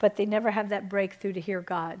 but they never have that breakthrough to hear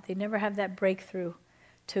God. They never have that breakthrough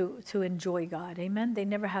to enjoy God. Amen? They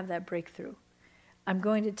never have that breakthrough. I'm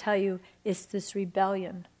going to tell you, it's this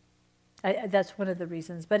rebellion. That's one of the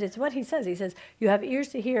reasons. But it's what he says. He says, you have ears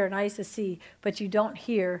to hear and eyes to see, but you don't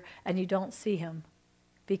hear and you don't see him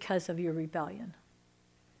because of your rebellion.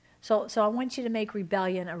 So I want you to make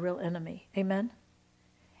rebellion a real enemy. Amen?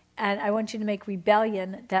 And I want you to make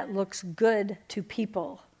rebellion that looks good to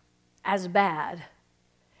people as bad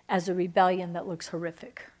as a rebellion that looks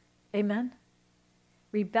horrific. Amen?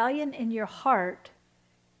 Rebellion in your heart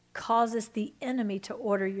causes the enemy to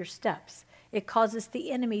order your steps. It causes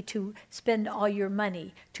the enemy to spend all your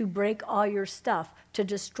money, to break all your stuff, to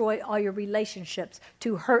destroy all your relationships,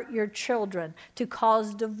 to hurt your children, to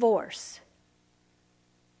cause divorce,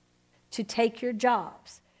 to take your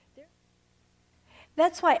jobs.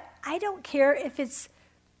 That's why I don't care if it's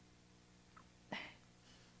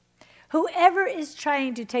whoever is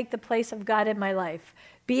trying to take the place of God in my life,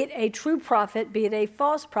 be it a true prophet, be it a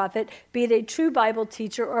false prophet, be it a true Bible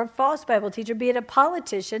teacher or a false Bible teacher, be it a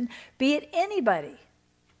politician, be it anybody.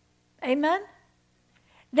 Amen?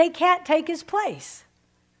 They can't take his place.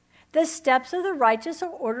 The steps of the righteous are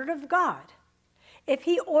ordered of God. If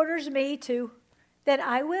he orders me to, then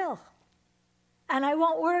I will. And I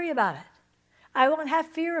won't worry about it. I won't have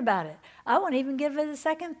fear about it. I won't even give it a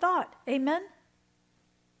second thought. Amen?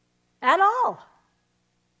 At all.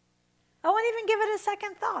 I won't even give it a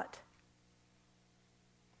second thought.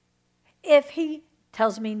 If he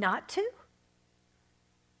tells me not to,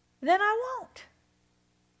 then I won't.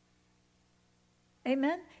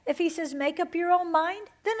 Amen? If he says, make up your own mind,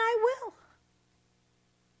 then I will.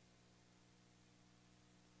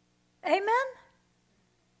 Amen?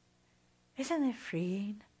 Isn't it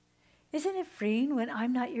freeing? Isn't it freeing when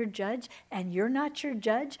I'm not your judge and you're not your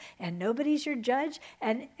judge and nobody's your judge?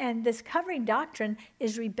 And this covering doctrine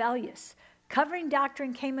is rebellious. Covering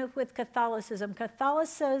doctrine came up with Catholicism.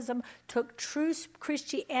 Catholicism took true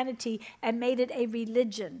Christianity and made it a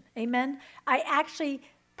religion. Amen? I actually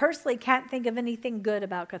personally can't think of anything good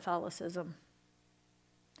about Catholicism.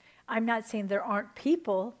 I'm not saying there aren't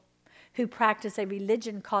people who practice a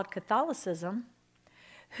religion called Catholicism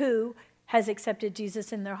who has accepted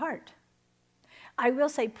Jesus in their heart. I will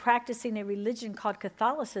say practicing a religion called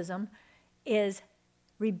Catholicism is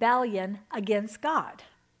rebellion against God.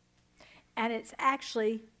 And it's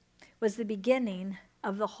actually was the beginning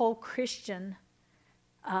of the whole Christian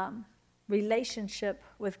relationship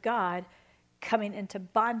with God coming into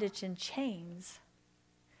bondage and chains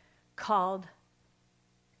called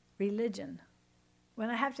religion. When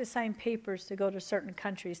I have to sign papers to go to certain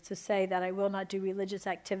countries to say that I will not do religious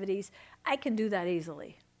activities, I can do that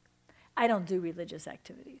easily. I don't do religious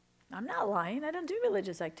activities. I'm not lying. I don't do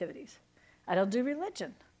religious activities. I don't do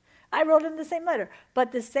religion. I wrote in the same letter.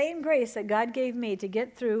 But the same grace that God gave me to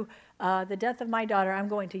get through the death of my daughter, I'm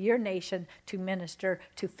going to your nation to minister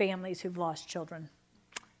to families who've lost children.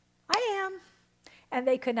 I am. And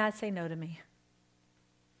they could not say no to me.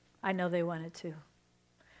 I know they wanted to.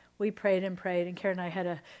 We prayed, and Karen and I had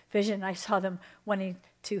a vision. I saw them wanting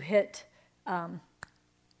to hit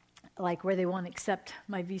like where they want to accept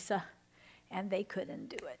my visa, and they couldn't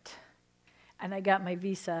do it. And I got my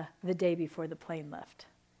visa the day before the plane left.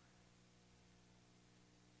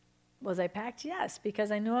 Was I packed? Yes,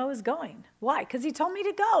 because I knew I was going. Why? Because he told me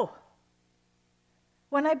to go.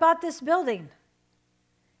 When I bought this building,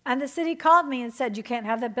 and the city called me and said, you can't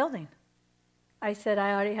have that building. I said,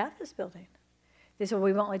 I already have this building. They said, well,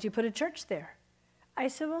 we won't let you put a church there. I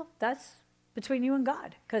said, well, that's between you and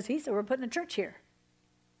God, because he said, we're putting a church here.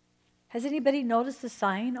 Has anybody noticed the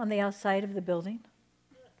sign on the outside of the building?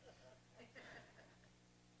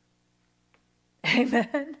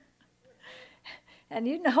 Amen. And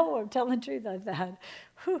you know, I'm telling the truth on that.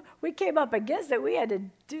 We came up against it. We had to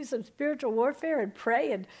do some spiritual warfare and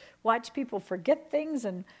pray and watch people forget things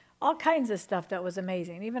and all kinds of stuff that was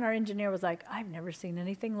amazing. Even our engineer was like, I've never seen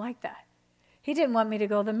anything like that. He didn't want me to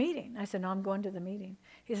go to the meeting. I said, no, I'm going to the meeting.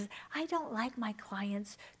 He says, I don't like my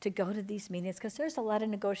clients to go to these meetings because there's a lot of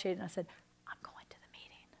negotiating. I said, I'm going to the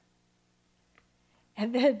meeting.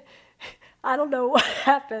 And then, I don't know what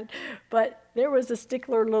happened, but there was a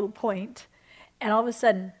stickler little point, and all of a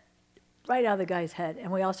sudden, right out of the guy's head,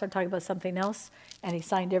 and we all started talking about something else, and he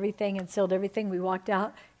signed everything and sealed everything. We walked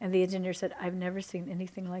out, and the engineer said, I've never seen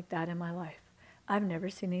anything like that in my life. I've never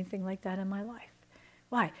seen anything like that in my life.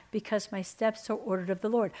 Why? Because my steps are ordered of the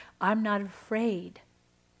Lord. I'm not afraid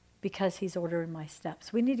because he's ordering my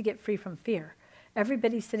steps. We need to get free from fear.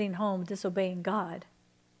 Everybody sitting home disobeying God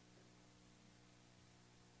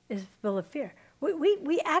is full of fear.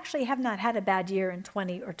 We actually have not had a bad year in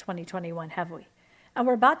 20 or 2021, have we? And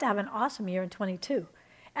we're about to have an awesome year in 22.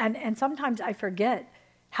 And sometimes I forget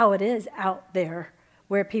how it is out there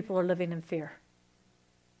where people are living in fear.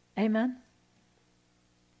 Amen?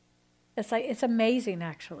 It's amazing,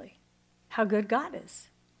 actually, how good God is.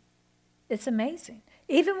 It's amazing.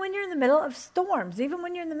 Even when you're in the middle of storms, even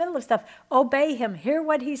when you're in the middle of stuff, obey him. Hear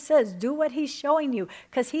what he says. Do what he's showing you,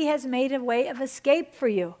 because he has made a way of escape for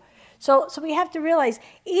you. So we have to realize,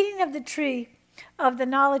 eating of the tree of the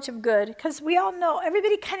knowledge of good, because we all know,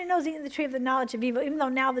 everybody kind of knows eating the tree of the knowledge of evil, even though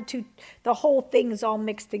now the whole thing is all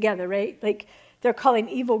mixed together, right? Like they're calling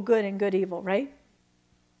evil good and good evil, right?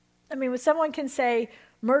 I mean, when someone can say,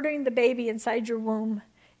 murdering the baby inside your womb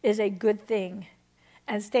is a good thing,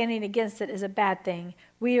 and standing against it is a bad thing.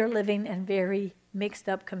 We are living in very mixed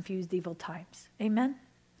up, confused, evil times. Amen?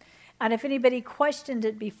 And if anybody questioned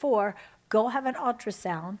it before, go have an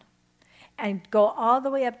ultrasound and go all the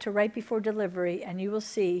way up to right before delivery, and you will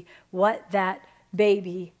see what that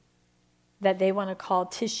baby that they want to call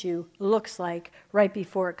tissue looks like right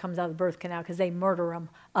before it comes out of the birth canal, because they murder them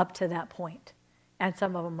up to that point. And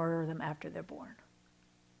some of them murder them after they're born.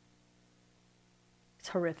 It's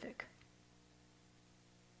horrific.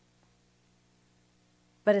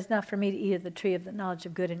 But it's not for me to eat of the tree of the knowledge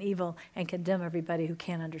of good and evil and condemn everybody who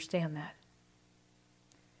can't understand that.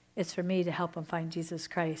 It's for me to help them find Jesus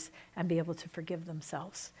Christ and be able to forgive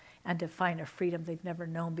themselves and to find a freedom they've never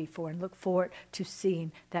known before, and look forward to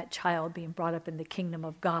seeing that child being brought up in the kingdom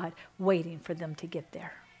of God, waiting for them to get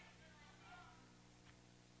there.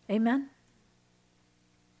 Amen?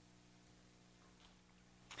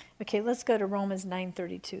 Okay, let's go to Romans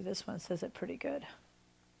 9:32. This one says it pretty good.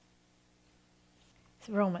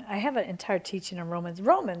 I have an entire teaching on Romans.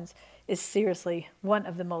 Romans is seriously one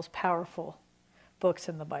of the most powerful books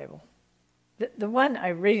in the Bible. The one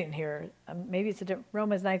I'm reading here, maybe it's a different,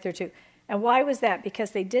 Romans 9:32. And why was that?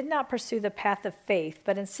 Because they did not pursue the path of faith,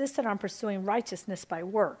 but insisted on pursuing righteousness by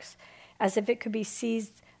works, as if it could be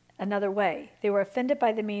seized another way. They were offended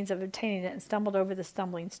by the means of obtaining it and stumbled over the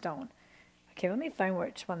stumbling stone. Okay, let me find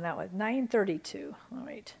which one that was. 9:32. All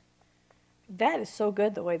right. That is so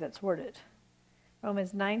good the way that's worded.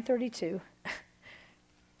 Romans 9:32.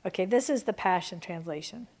 Okay, this is the Passion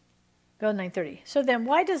Translation. Go to 9:30. So then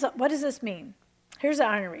what does this mean? Here's the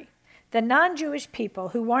irony. The non-Jewish people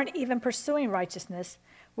who weren't even pursuing righteousness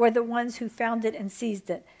were the ones who found it and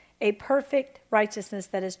seized it, a perfect righteousness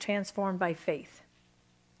that is transformed by faith.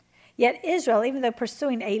 Yet Israel, even though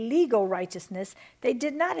pursuing a legal righteousness, they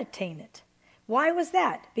did not attain it. Why was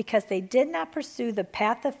that? Because they did not pursue the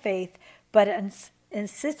path of faith, but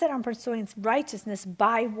insisted on pursuing righteousness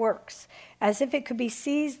by works, as if it could be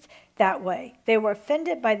seized that way. They were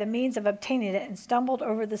offended by the means of obtaining it and stumbled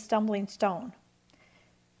over the stumbling stone.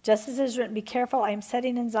 Just as it is written, be careful, I am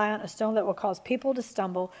setting in Zion a stone that will cause people to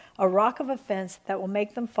stumble, a rock of offense that will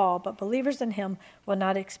make them fall, but believers in him will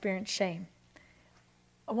not experience shame.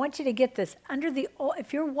 I want you to get this.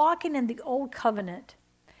 If you're walking in the old covenant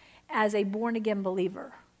as a born-again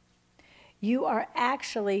believer, you are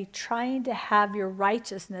actually trying to have your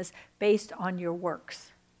righteousness based on your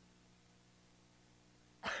works.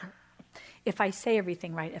 If I say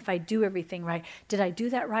everything right, if I do everything right, did I do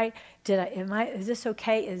that right? Is this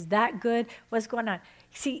okay? Is that good? What's going on?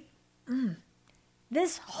 See,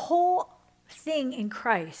 this whole thing in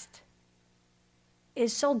Christ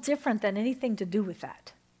is so different than anything to do with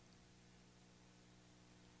that.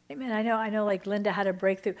 Amen. I know like Linda had a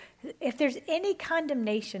breakthrough. If there's any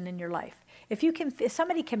condemnation in your life, if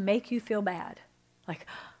somebody can make you feel bad, like,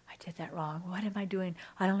 I did that wrong. What am I doing?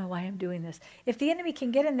 I don't know why I'm doing this. If the enemy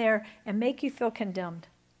can get in there and make you feel condemned,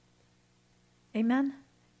 amen,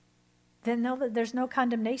 then know that there's no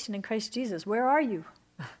condemnation in Christ Jesus. Where are you?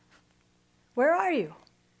 Where are you?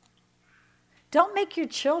 Don't make your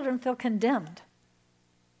children feel condemned.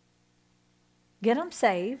 Get them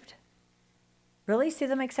saved. Really see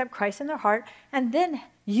them accept Christ in their heart. And then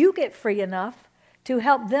you get free enough to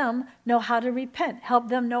help them know how to repent. Help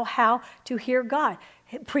them know how to hear God.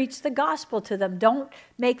 Preach the gospel to them. Don't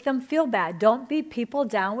make them feel bad. Don't be people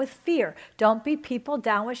down with fear. Don't be people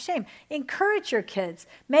down with shame. Encourage your kids.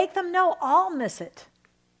 Make them know all miss it.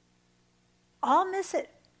 All miss it.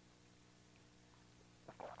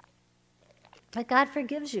 But God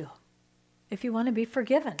forgives you if you want to be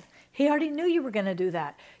forgiven. He already knew you were going to do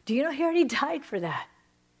that. Do you know he already died for that?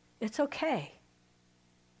 It's okay.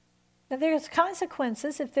 Now there's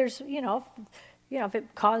consequences if there's, if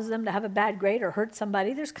it causes them to have a bad grade or hurt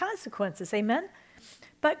somebody, there's consequences, amen?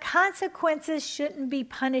 But consequences shouldn't be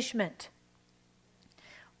punishment.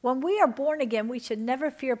 When we are born again, we should never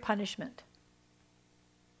fear punishment.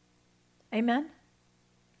 Amen?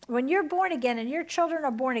 When you're born again and your children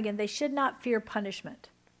are born again, they should not fear punishment.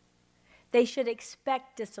 They should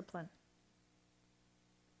expect discipline.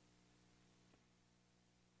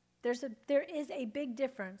 There is a big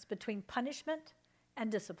difference between punishment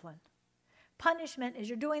and discipline. Punishment is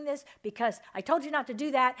you're doing this because I told you not to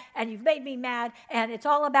do that and you've made me mad and it's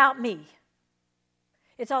all about me.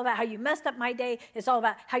 It's all about how you messed up my day. It's all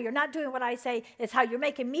about how you're not doing what I say. It's how you're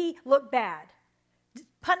making me look bad.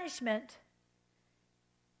 Punishment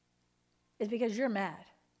is because you're mad.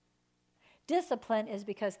 Discipline is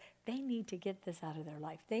because they need to get this out of their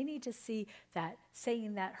life. They need to see that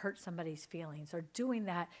saying that hurts somebody's feelings or doing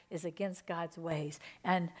that is against God's ways.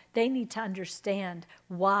 And they need to understand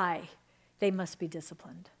why they must be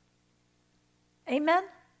disciplined. Amen?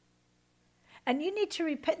 And you need to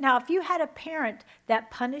repent. Now, if you had a parent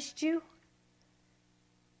that punished you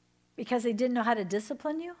because they didn't know how to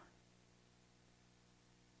discipline you,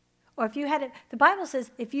 or if you had the Bible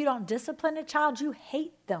says if you don't discipline a child, you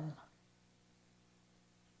hate them.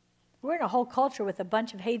 We're in a whole culture with a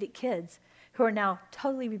bunch of hated kids who are now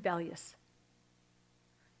totally rebellious.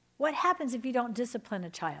 What happens if you don't discipline a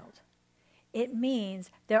child? It means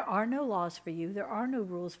there are no laws for you. There are no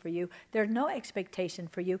rules for you. There's no expectation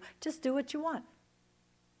for you. Just do what you want,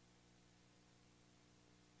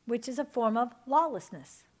 which is a form of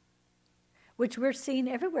lawlessness, which we're seeing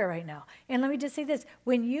everywhere right now. And let me just say this.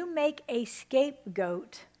 When you make a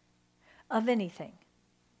scapegoat of anything,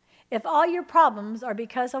 if all your problems are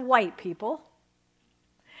because of white people,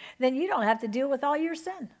 then you don't have to deal with all your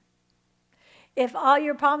sin. If all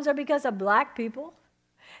your problems are because of black people,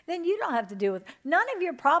 then you don't have to deal with. None of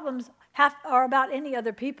your problems are about any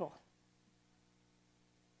other people.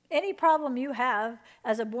 Any problem you have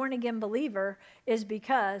as a born-again believer is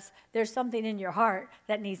because there's something in your heart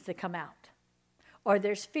that needs to come out. Or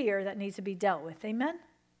there's fear that needs to be dealt with. Amen?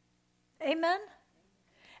 Amen?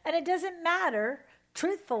 And it doesn't matter,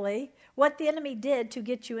 truthfully, what the enemy did to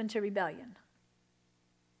get you into rebellion.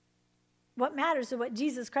 What matters is what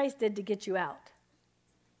Jesus Christ did to get you out.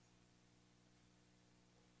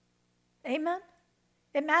 Amen?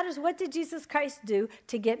 It matters what did Jesus Christ do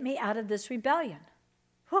to get me out of this rebellion.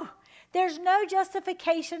 Whew. There's no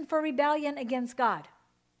justification for rebellion against God.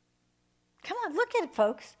 Come on, look at it,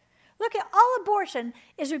 folks. Look at all abortion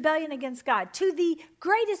is rebellion against God to the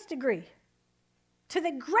greatest degree. To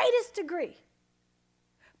the greatest degree.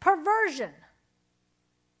 Perversion,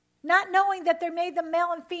 not knowing that they're made them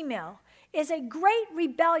male and female, is a great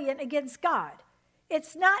rebellion against God.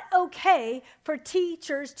 It's not okay for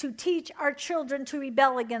teachers to teach our children to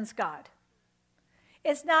rebel against God.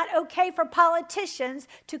 It's not okay for politicians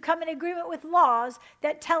to come in agreement with laws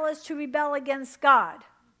that tell us to rebel against God.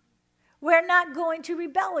 We're not going to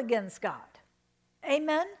rebel against God.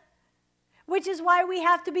 Amen? Which is why we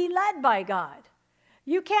have to be led by God.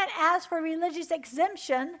 You can't ask for religious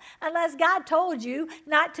exemption unless God told you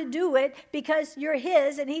not to do it because you're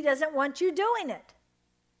His and He doesn't want you doing it.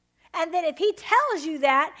 And then if He tells you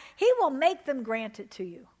that, He will make them grant it to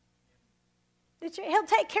you. He'll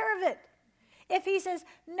take care of it. If He says,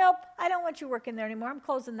 nope, I don't want you working there anymore. I'm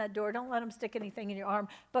closing that door. Don't let them stick anything in your arm.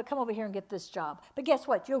 But come over here and get this job. But guess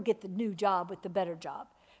what? You'll get the new job with the better job.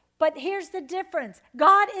 But here's the difference.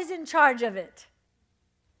 God is in charge of it.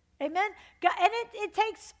 Amen? And it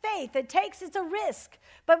takes faith. It's a risk.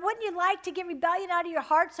 But wouldn't you like to get rebellion out of your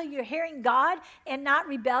heart so you're hearing God and not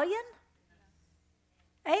rebellion?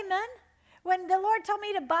 Amen? When the Lord told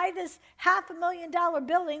me to buy this $500,000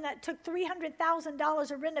 building that took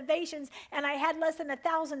 $300,000 of renovations and I had less than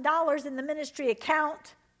 $1,000 in the ministry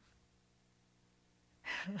account,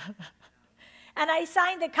 and I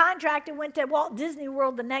signed the contract and went to Walt Disney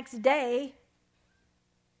World the next day,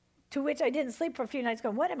 to which I didn't sleep for a few nights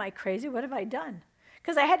going, what am I crazy? What have I done?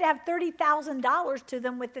 Because I had to have $30,000 to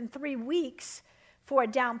them within 3 weeks for a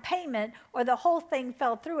down payment, or the whole thing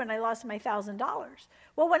fell through and I lost my $1,000.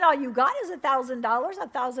 Well, when all you got is $1,000,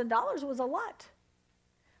 $1,000 was a lot.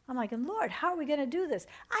 I'm like, Lord, how are we going to do this?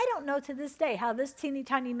 I don't know to this day how this teeny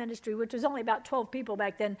tiny ministry, which was only about 12 people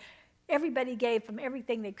back then, everybody gave from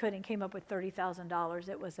everything they could and came up with $30,000.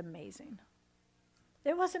 It was amazing.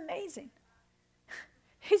 It was amazing.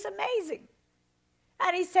 He's amazing.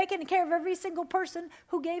 And He's taken care of every single person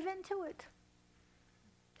who gave into it.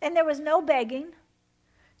 And there was no begging.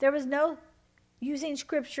 There was no using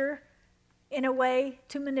Scripture in a way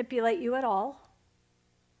to manipulate you at all.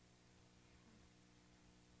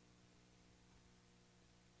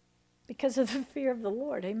 Because of the fear of the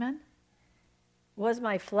Lord, amen? Was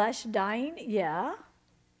my flesh dying? Yeah.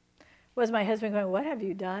 Was my husband going, what have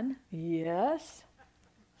you done? Yes.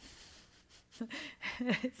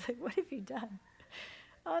 It's like, what have you done?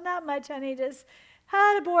 Oh, not much, honey. Just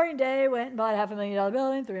had a boring day, went and bought a $500,000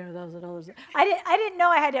 building, $300,000. I didn't know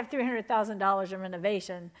I had to have $300,000 in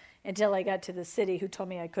renovation until I got to the city, who told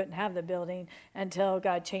me I couldn't have the building until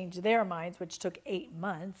God changed their minds, which took 8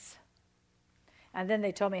 months. And then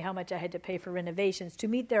they told me how much I had to pay for renovations to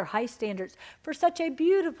meet their high standards for such a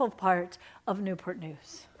beautiful part of Newport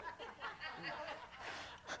News.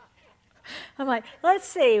 I'm like, let's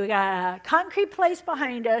see, we got a concrete place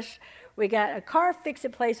behind us. We got a car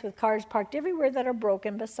fix-it place with cars parked everywhere that are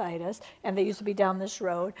broken beside us, and they used to be down this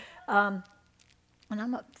road. And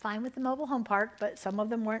I'm fine with the mobile home park, but some of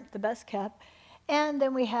them weren't the best kept. And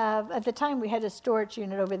then we have, at the time, we had a storage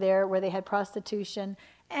unit over there where they had prostitution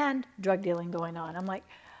and drug dealing going on. I'm like,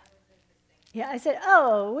 yeah, I said,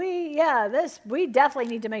 we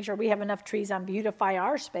definitely need to make sure we have enough trees on beautify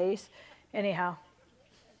our space. Anyhow.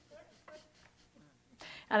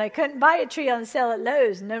 And I couldn't buy a tree on sale at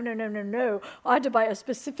Lowe's. No. I had to buy a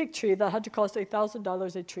specific tree that had to cost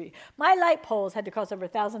 $1,000 a tree. My light poles had to cost over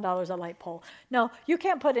 $1,000 a light pole. No, you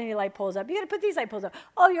can't put any light poles up. You got to put these light poles up.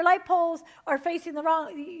 Oh, your light poles are facing the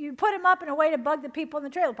wrong. You put them up in a way to bug the people in the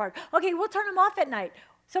trailer park. Okay, we'll turn them off at night.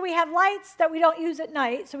 So we have lights that we don't use at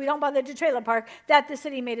night, so we don't bother the trailer park, that the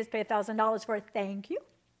city made us pay $1,000 for. Thank you.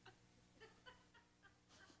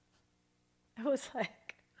 It was like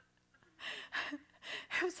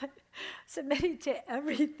submitting to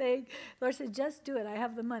everything. Lord said, just do it. I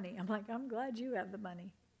have the money. I'm like, I'm glad you have the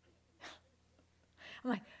money.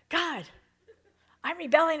 I'm like, God, I'm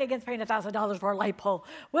rebelling against paying $1,000 for a light pole.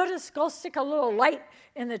 We'll just go stick a little light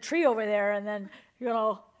in the tree over there, and then,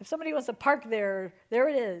 if somebody wants to park there, there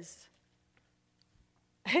it is.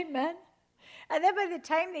 Amen? And then by the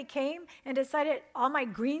time they came and decided on my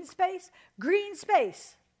green space,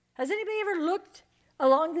 has anybody ever looked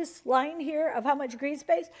along this line here of how much green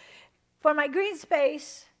space? For my green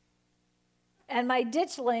space and my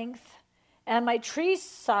ditch length and my tree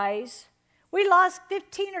size, we lost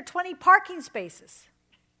 15 or 20 parking spaces.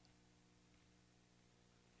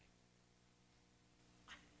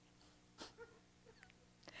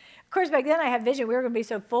 Of course, back then I had vision. We were going to be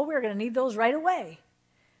so full, we were going to need those right away.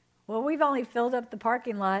 Well, we've only filled up the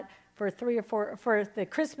parking lot for 3 or 4, for the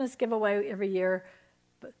Christmas giveaway every year.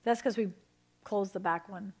 But that's because we closed the back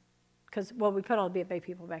one. Because, we put all the Bay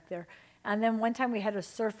people back there. And then one time we had a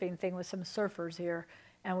surfing thing with some surfers here,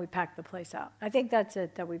 and we packed the place out. I think that's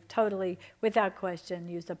it, that we've totally, without question,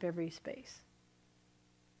 used up every space.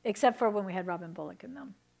 Except for when we had Robin Bullock in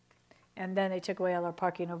them. And then they took away all our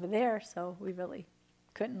parking over there, so we really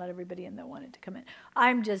couldn't let everybody in that wanted to come in.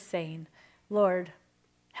 I'm just saying, Lord,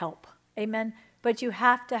 help. Amen? but you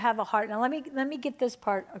have to have a heart. Now let me get this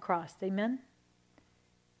part across. Amen?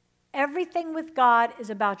 Everything with God is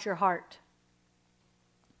about your heart.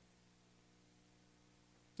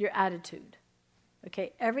 Your attitude.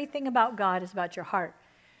 Okay? Everything about God is about your heart.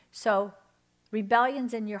 So,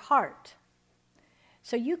 rebellion's in your heart.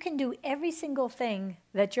 So you can do every single thing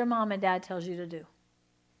that your mom and dad tells you to do.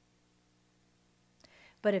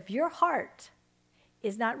 But if your heart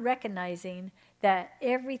is not recognizing that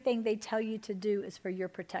everything they tell you to do is for your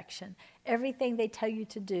protection, everything they tell you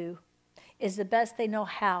to do is the best they know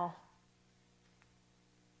how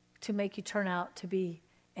to make you turn out to be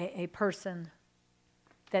a person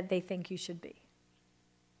that they think you should be.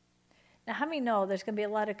 Now, how many know there's going to be a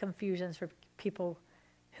lot of confusions for people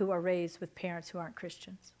who are raised with parents who aren't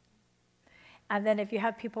Christians? And then if you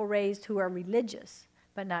have people raised who are religious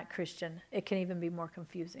but not Christian, it can even be more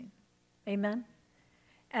confusing. Amen?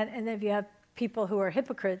 And then if you have people who are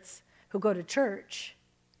hypocrites who go to church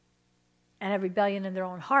and have rebellion in their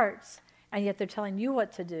own hearts, and yet they're telling you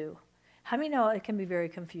what to do, how many know it can be very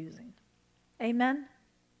confusing? Amen?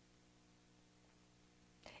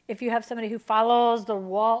 If you have somebody who follows the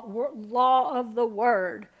law of the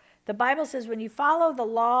Word, the Bible says when you follow the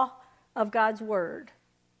law of God's Word,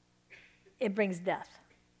 it brings death.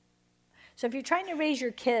 So if you're trying to raise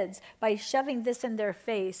your kids by shoving this in their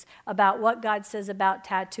face about what God says about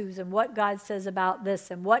tattoos and what God says about this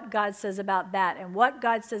and what God says about that and what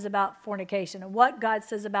God says about fornication and what God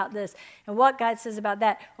says about this and what God says about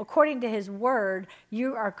that, according to His Word,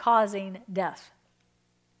 you are causing death.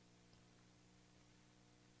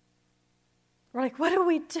 We're like, what do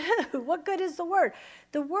we do? What good is the Word?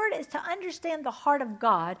 The Word is to understand the heart of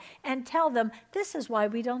God and tell them, this is why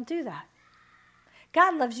we don't do that.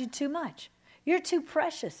 God loves you too much. You're too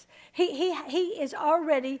precious. He is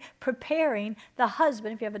already preparing the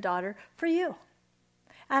husband, if you have a daughter, for you.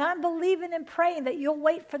 And I'm believing and praying that you'll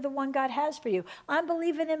wait for the one God has for you. I'm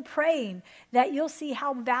believing and praying that you'll see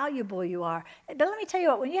how valuable you are. But let me tell you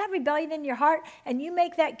what, when you have rebellion in your heart and you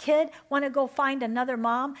make that kid want to go find another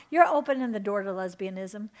mom, you're opening the door to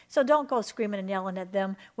lesbianism. So don't go screaming and yelling at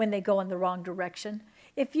them when they go in the wrong direction.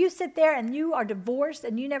 If you sit there and you are divorced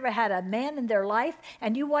and you never had a man in their life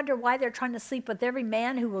and you wonder why they're trying to sleep with every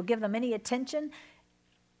man who will give them any attention,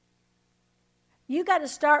 you got to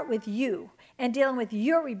start with you and dealing with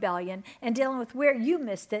your rebellion and dealing with where you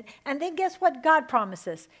missed it. And then guess what God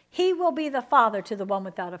promises? He will be the father to the one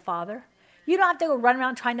without a father. You don't have to go run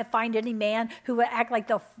around trying to find any man who will act like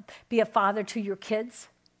they'll be a father to your kids.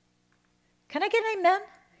 Can I get an amen?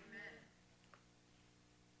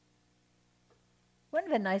 Wouldn't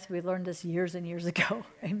it have been nice if we learned this years and years ago?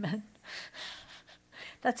 Amen.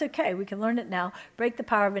 That's okay. We can learn it now. Break the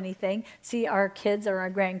power of anything. See our kids or our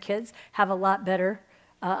grandkids have a lot better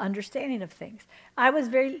understanding of things.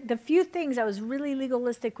 The few things I was really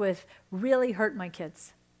legalistic with really hurt my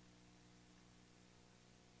kids.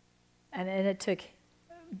 And it took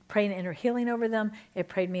praying inner healing over them. It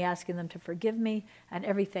prayed me asking them to forgive me and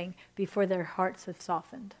everything before their hearts have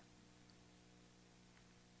softened.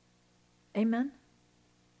 Amen?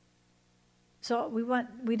 So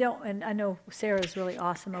we don't, and I know Sarah's really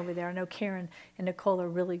awesome over there. I know Karen and Nicole are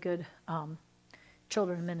really good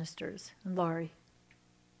children ministers, and Laurie.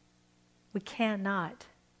 We cannot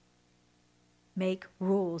make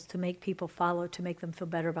rules to make people follow, to make them feel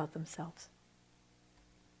better about themselves.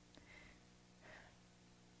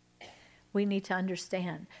 We need to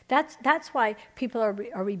understand. That's why people are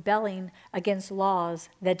rebelling against laws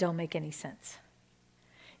that don't make any sense.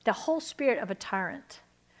 The whole spirit of a tyrant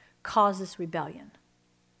causes rebellion.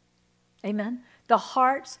 Amen? The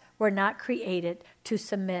hearts were not created to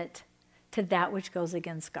submit to that which goes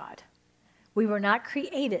against God. We were not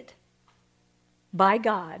created by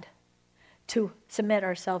God to submit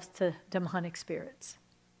ourselves to demonic spirits.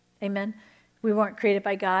 Amen? We weren't created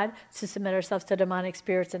by God to submit ourselves to demonic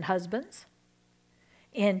spirits in husbands,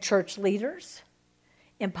 in church leaders,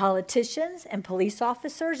 in politicians, and police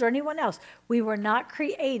officers, or anyone else. We were not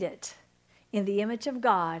created in the image of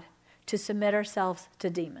God to submit ourselves to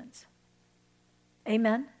demons.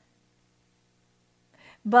 Amen?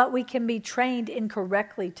 But we can be trained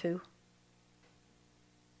incorrectly too.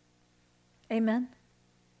 Amen?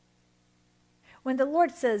 When the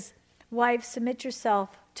Lord says, wives, submit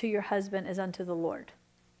yourself to your husband as unto the Lord.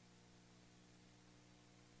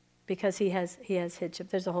 Because he has headship.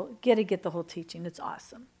 There's a whole, get the whole teaching. It's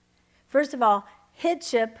awesome. First of all,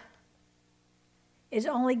 headship is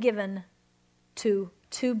only given to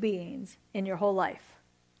two beings in your whole life.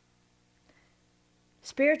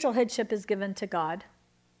 Spiritual headship is given to God.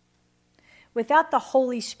 Without the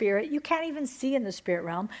Holy Spirit, you can't even see in the spirit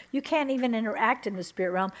realm. You can't even interact in the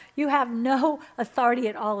spirit realm. You have no authority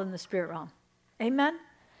at all in the spirit realm. Amen?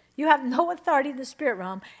 You have no authority in the spirit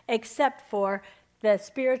realm except for the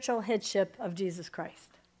spiritual headship of Jesus Christ.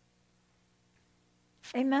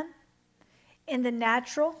 Amen? In the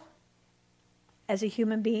natural, as a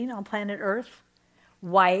human being on planet Earth,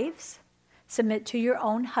 wives, submit to your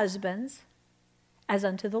own husbands as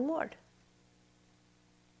unto the Lord.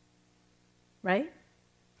 Right?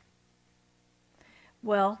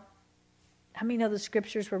 Well, how many know the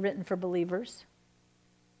scriptures were written for believers?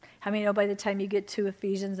 How many know by the time you get to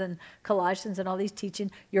Ephesians and Colossians and all these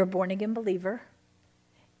teaching, you're a born-again believer?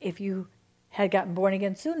 If you had gotten born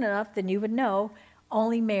again soon enough, then you would know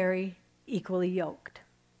only marry equally yoked.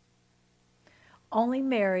 Only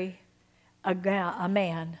marry a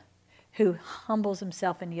man who humbles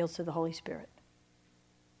himself and yields to the Holy Spirit.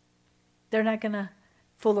 They're not going to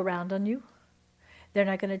fool around on you. They're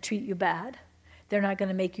not going to treat you bad. They're not going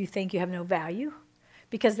to make you think you have no value,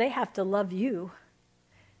 because they have to love you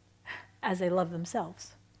as they love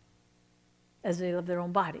themselves, as they love their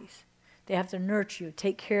own bodies. They have to nurture you,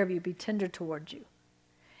 take care of you, be tender towards you.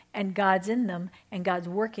 And God's in them, and God's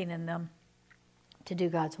working in them to do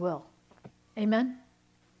God's will. Amen?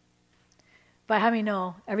 But how many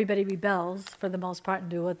know everybody rebels for the most part and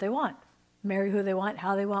do what they want? Marry who they want,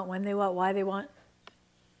 how they want, when they want, why they want.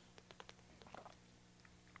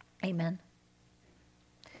 Amen.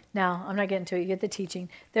 Now, I'm not getting to it. You get the teaching.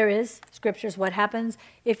 There is scriptures. What happens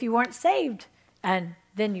if you weren't saved and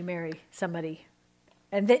then you marry somebody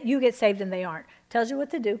and then you get saved and they aren't? Tells you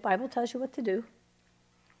what to do. Bible tells you what to do.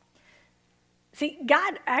 See,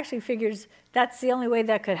 God actually figures that's the only way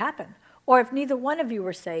that could happen. Or if neither one of you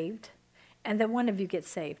were saved and then one of you gets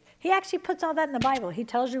saved. He actually puts all that in the Bible. He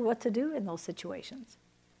tells you what to do in those situations.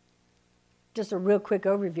 Just a real quick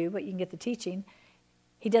overview, but you can get the teaching.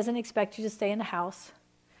 He doesn't expect you to stay in the house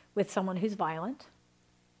with someone who's violent.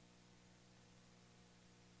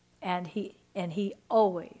 And he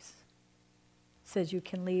always says you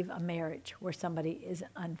can leave a marriage where somebody is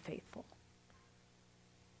unfaithful.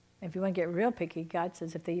 If you want to get real picky, God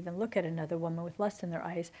says if they even look at another woman with lust in their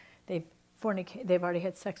eyes, they've already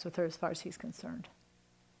had sex with her as far as he's concerned.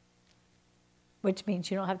 Which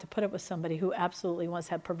means you don't have to put up with somebody who absolutely wants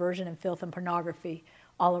to have perversion and filth and pornography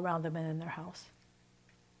all around them and in their house.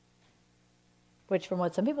 Which, from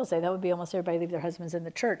what some people say, that would be almost everybody leave their husbands in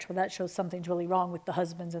the church. Well, that shows something's really wrong with the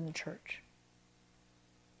husbands in the church.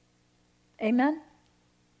 Amen?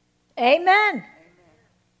 Amen. Amen.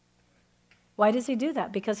 Why does he do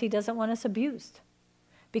that? Because he doesn't want us abused.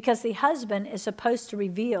 Because the husband is supposed to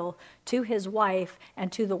reveal to his wife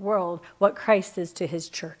and to the world what Christ is to his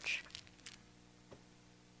church.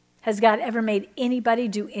 Has God ever made anybody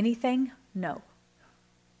do anything? No.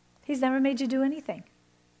 He's never made you do anything.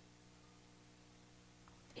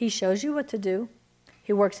 He shows you what to do.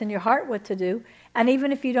 He works in your heart what to do. And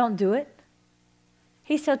even if you don't do it,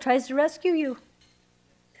 he still tries to rescue you.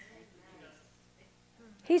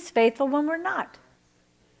 He's faithful when we're not.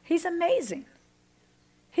 He's amazing.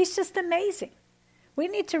 He's just amazing. We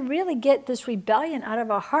need to really get this rebellion out of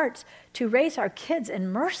our hearts to raise our kids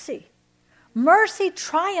in mercy. Mercy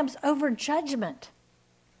triumphs over judgment.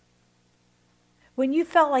 When you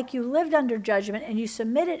felt like you lived under judgment and you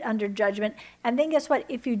submitted under judgment, and then guess what?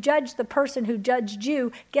 If you judge the person who judged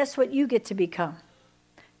you, guess what you get to become?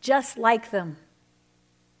 Just like them.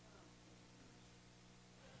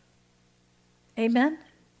 Amen?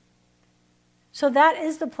 So that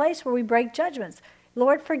is the place where we break judgments.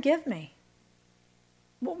 Lord, forgive me.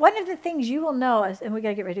 One of the things you will know, and we got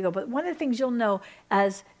to get ready to go, but one of the things you'll know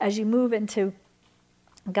as you move into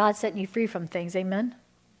God setting you free from things, amen?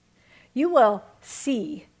 You will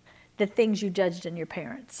see the things you judged in your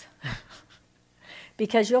parents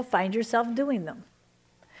because you'll find yourself doing them.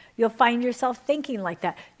 You'll find yourself thinking like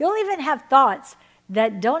that. You'll even have thoughts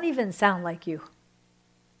that don't even sound like you.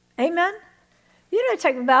 Amen? You know what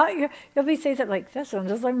I'm talking about? You'll be saying something like, that sounds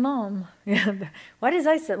just like mom. Why do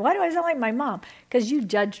I sound like my mom? Because you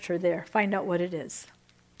judged her there. Find out what it is.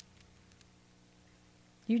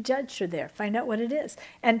 You judged her there. Find out what it is.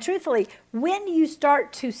 And truthfully, when you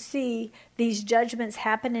start to see these judgments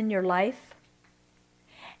happen in your life,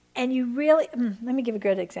 and you really, let me give a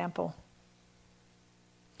good example.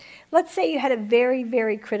 Let's say you had a very,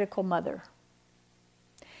 very critical mother.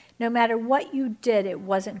 No matter what you did, it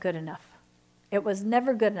wasn't good enough. It was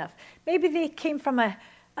never good enough. Maybe they came from a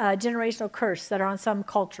generational curse that are on some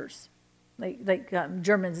cultures. Like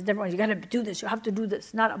Germans and different ones, you got to do this, you have to do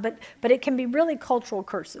this. But it can be really cultural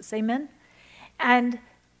curses, amen? And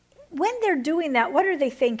when they're doing that, what are they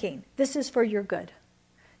thinking? This is for your good.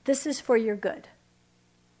 This is for your good.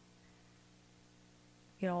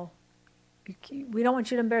 We don't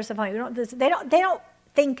want you to embarrass the family. They don't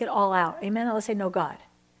think it all out. Amen? Unless they know God.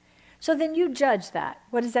 So then you judge that.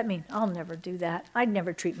 What does that mean? I'll never do that. I'd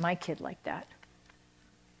never treat my kid like that.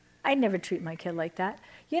 I'd never treat my kid like that.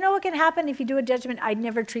 You know what can happen if you do a judgment? I'd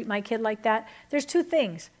never treat my kid like that. There's two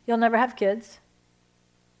things. You'll never have kids.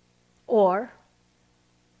 Or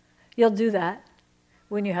you'll do that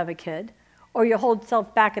when you have a kid. Or you'll hold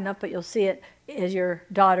yourself back enough, but you'll see it as your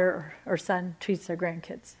daughter or son treats their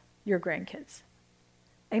grandkids, your grandkids.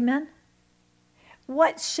 Amen?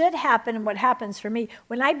 What should happen and what happens for me,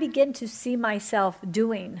 when I begin to see myself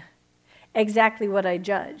doing exactly what I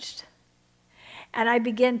judged, and I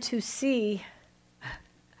begin to see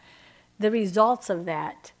the results of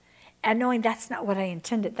that, and knowing that's not what I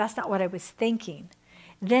intended, that's not what I was thinking,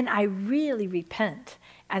 then I really repent,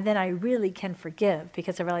 and then I really can forgive,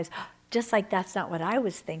 because I realize, just like that's not what I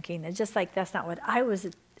was thinking, and just like that's not what I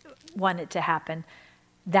wanted to happen,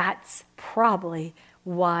 that's probably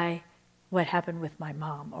what happened with my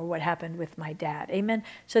mom or what happened with my dad. Amen?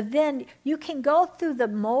 So then you can go through the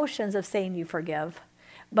motions of saying you forgive,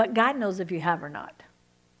 but God knows if you have or not.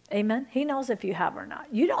 Amen? He knows if you have or not.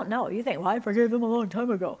 You don't know. You think, well, I forgave them a long time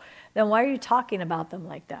ago. Then why are you talking about them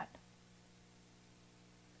like that?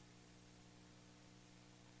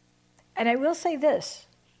 And I will say this,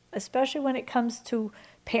 especially when it comes to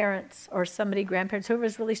parents or somebody, grandparents, whoever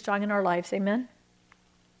is really strong in our lives, amen?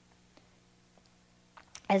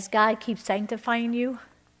 As God keeps sanctifying you,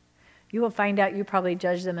 you will find out you probably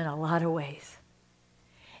judge them in a lot of ways.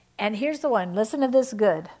 And here's the one, listen to this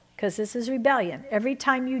good, because this is rebellion. Every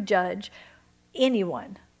time you judge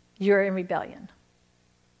anyone, you're in rebellion.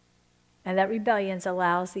 And that rebellion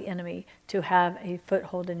allows the enemy to have a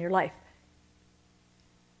foothold in your life.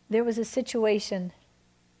 There was a situation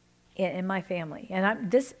in my family, and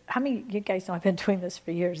how many of you guys know I've been doing this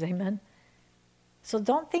for years, amen? So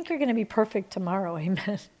don't think you're going to be perfect tomorrow,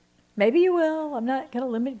 amen? Maybe you will. I'm not going to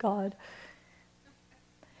limit God.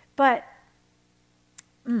 But,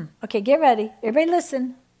 okay, get ready. Everybody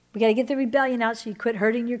listen. We got to get the rebellion out so you quit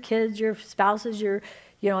hurting your kids, your spouses,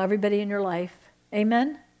 everybody in your life.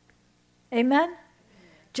 Amen? Amen?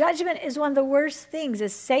 Judgment is one of the worst things.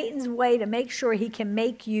 It's Satan's way to make sure he can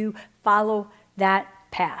make you follow that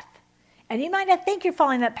path. And you might not think you're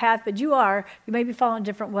following that path, but you are. You may be following a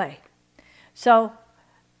different way. So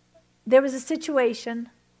there was a situation,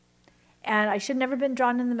 and I should never have been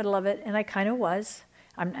drawn in the middle of it, and I kind of was,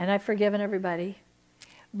 and I've forgiven everybody.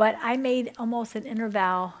 But I made almost an inner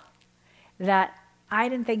vow that I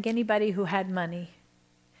didn't think anybody who had money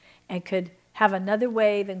and could have another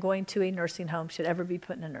way than going to a nursing home should ever be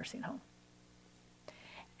put in a nursing home.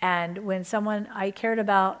 And when someone I cared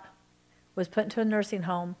about was put into a nursing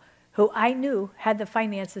home, who I knew had the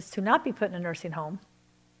finances to not be put in a nursing home,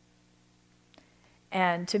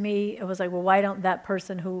 and to me, it was like, well, why don't that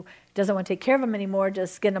person who doesn't want to take care of them anymore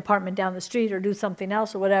just get an apartment down the street or do something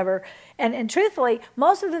else or whatever? And truthfully,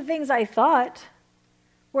 most of the things I thought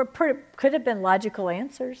could have been logical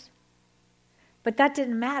answers, but that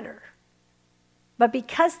didn't matter. But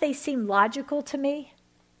because they seemed logical to me,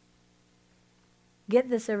 get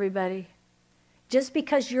this, everybody, just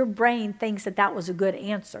because your brain thinks that was a good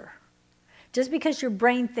answer, just because your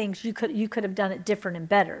brain thinks you could have done it different and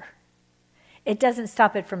better, it doesn't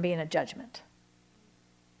stop it from being a judgment.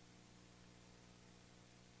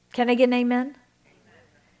 Can I get an amen? Amen?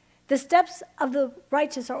 The steps of the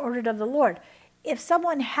righteous are ordered of the Lord. If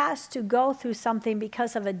someone has to go through something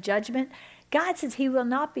because of a judgment, God says he will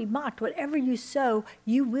not be mocked. Whatever you sow,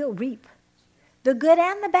 you will reap. The good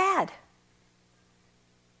and the bad.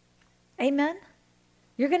 Amen?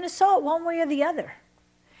 You're going to sow it one way or the other.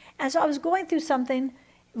 And so I was going through something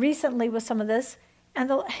recently with some of this, and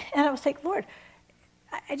I was like, Lord,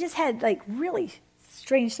 I just had like really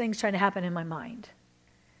strange things trying to happen in my mind.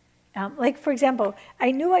 Like, for example,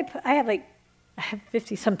 I knew I have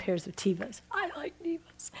 50-some pairs of Tevas. I like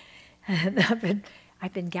Tevas. And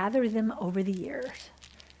I've been gathering them over the years.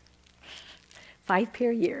 5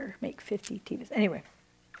 pair a year make 50 Tevas. Anyway,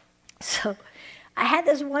 so I had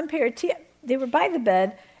this one pair of Tevas. They were by the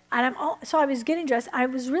bed, and so I was getting dressed. I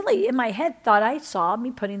was really, in my head, thought I saw me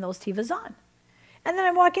putting those Tevas on. And then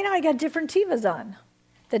I'm walking out, I got different Tevas on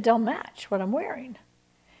that don't match what I'm wearing.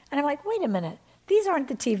 And I'm like, wait a minute, these aren't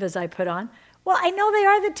the Tevas I put on. Well, I know they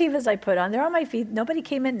are the Tevas I put on. They're on my feet. Nobody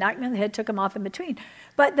came in, knocked me on the head, took them off in between.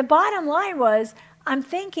 But the bottom line was, I'm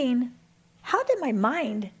thinking, how did my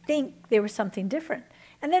mind think they were something different?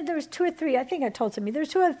 And then there was 2 or 3, I think I told somebody, there's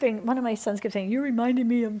 2 other things. One of my sons kept saying, you're reminding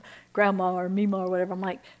me of Grandma or Mima or whatever. I'm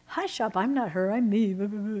like, hush up, I'm not her, I'm me.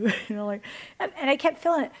 And I kept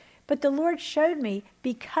feeling it. But the Lord showed me,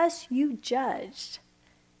 because you judged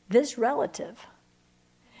this relative,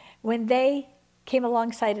 when they came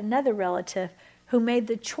alongside another relative who made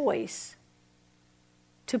the choice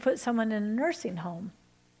to put someone in a nursing home,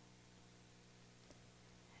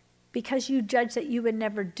 because you judged that you would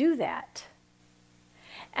never do that.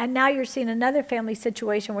 And now you're seeing another family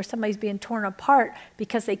situation where somebody's being torn apart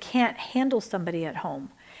because they can't handle somebody at home.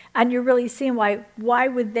 And you're really seeing why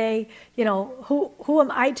would they, who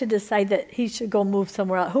am I to decide that he should go move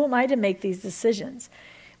somewhere else? Who am I to make these decisions?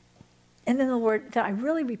 And then the Lord, I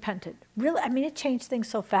really repented. Really, it changed things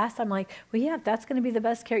so fast. I'm like, well, yeah, if that's going to be the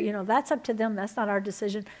best care, that's up to them. That's not our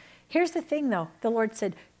decision. Here's the thing, though. The Lord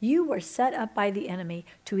said, you were set up by the enemy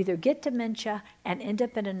to either get dementia and end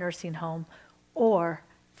up in a nursing home, or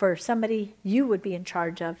for somebody you would be in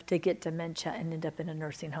charge of to get dementia and end up in a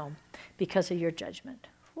nursing home because of your judgment.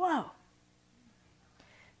 Whoa.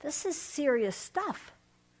 This is serious stuff.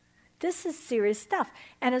 This is serious stuff.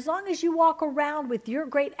 And as long as you walk around with your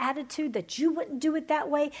great attitude that you wouldn't do it that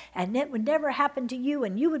way, and it would never happen to you,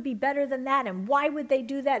 and you would be better than that, and why would they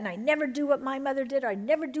do that, and I never do what my mother did, or I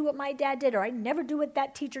never do what my dad did, or I never do what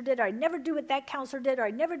that teacher did, or I never do what that counselor did, or I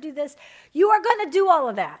never do this, you are going to do all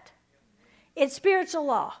of that. It's spiritual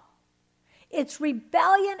law. It's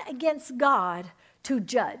rebellion against God to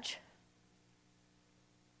judge.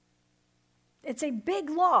 It's a big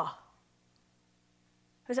law.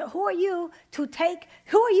 Who are you to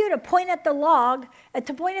point at the log,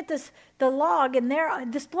 to point at the log in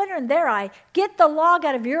the splinter in their eye? Get the log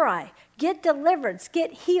out of your eye. Get deliverance.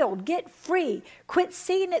 Get healed. Get free. Quit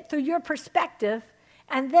seeing it through your perspective,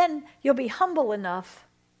 and then you'll be humble enough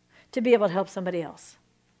to be able to help somebody else.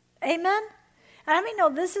 Amen? And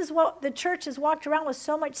this is what the church has walked around with,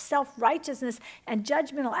 so much self-righteousness and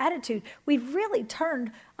judgmental attitude. We've really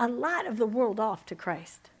turned a lot of the world off to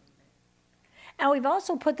Christ. And we've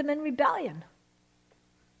also put them in rebellion.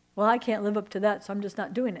 Well, I can't live up to that, so I'm just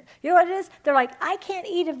not doing it. You know what it is? They're like, I can't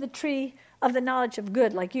eat of the tree of the knowledge of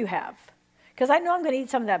good like you have, because I know I'm going to eat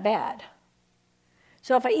some of that bad.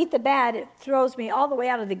 So if I eat the bad, it throws me all the way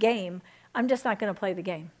out of the game. I'm just not going to play the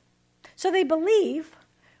game. So they believe,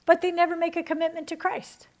 but they never make a commitment to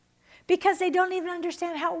Christ because they don't even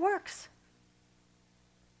understand how it works.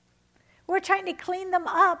 We're trying to clean them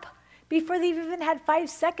up before they've even had 5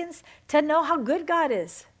 seconds to know how good God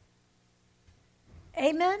is.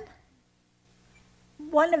 Amen?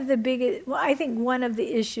 I think one of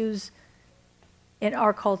the issues in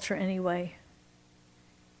our culture anyway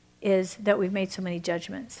is that we've made so many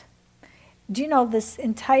judgments. Do you know this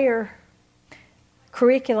entire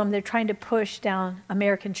curriculum they're trying to push down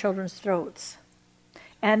American children's throats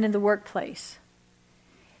and in the workplace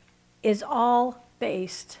is all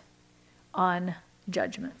based on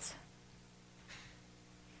judgments.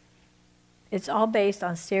 It's all based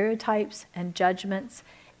on stereotypes and judgments,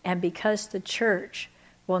 and because the church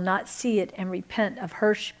will not see it and repent of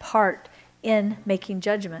her part in making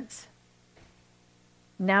judgments,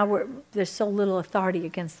 now there's so little authority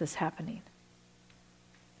against this happening.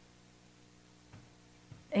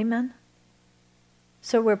 Amen?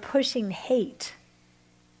 So we're pushing hate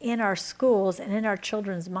in our schools and in our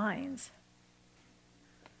children's minds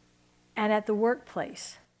and at the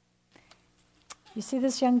workplace. You see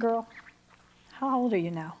this young girl? How old are you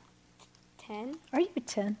now? 10. Are you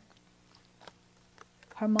 10?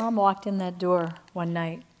 Her mom walked in that door one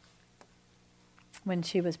night when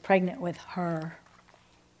she was pregnant with her,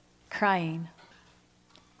 crying,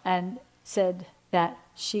 and said that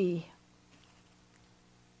she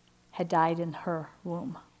had died in her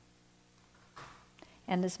womb.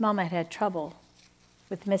 And this mama had trouble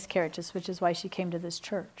with miscarriages, which is why she came to this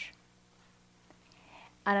church.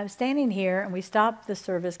 And I'm standing here, and we stopped the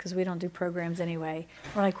service because we don't do programs anyway.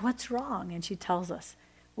 We're like, what's wrong? And she tells us,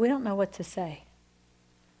 we don't know what to say.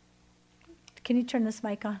 Can you turn this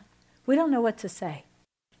mic on? We don't know what to say.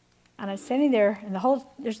 And I'm standing there, and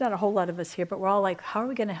there's not a whole lot of us here, but we're all like, how are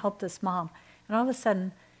we going to help this mom? And all of a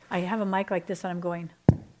sudden, I have a mic like this, and I'm going,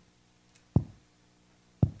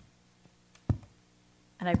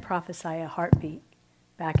 and I prophesy a heartbeat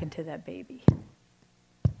back into that baby.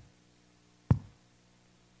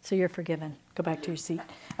 So you're forgiven. Go back to your seat.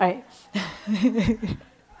 All right.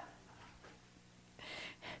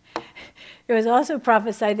 It was also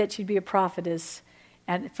prophesied that she'd be a prophetess.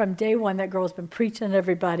 And from day one, that girl's been preaching to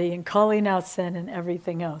everybody and calling out sin and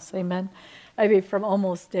everything else. Amen? From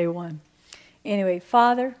almost day one. Anyway,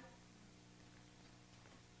 Father,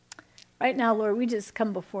 right now, Lord, we just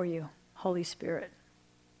come before you, Holy Spirit.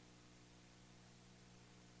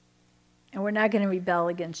 And we're not going to rebel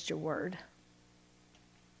against your word.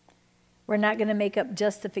 We're not going to make up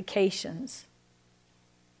justifications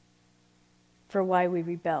for why we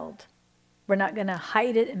rebelled. We're not going to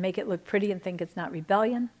hide it and make it look pretty and think it's not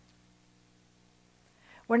rebellion.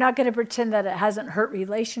 We're not going to pretend that it hasn't hurt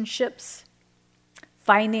relationships,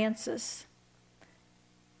 finances,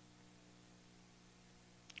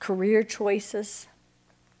 career choices,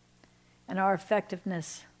 and our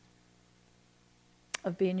effectiveness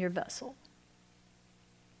of being your vessel.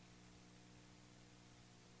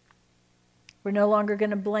 We're no longer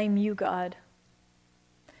going to blame you, God,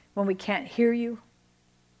 when we can't hear you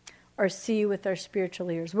or see you with our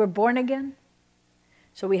spiritual ears. We're born again,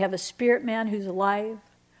 so we have a spirit man who's alive,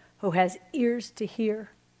 who has ears to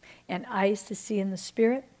hear and eyes to see in the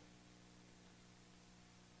spirit.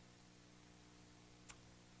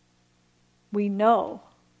 We know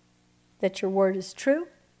that your word is true,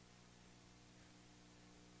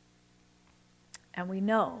 and we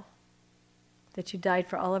know that you died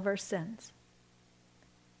for all of our sins.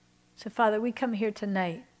 So, Father, we come here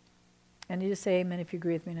tonight, and you just say amen if you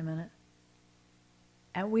agree with me in a minute,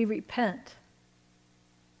 and we repent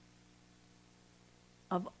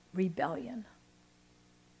of rebellion.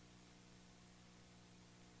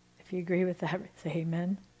 If you agree with that, say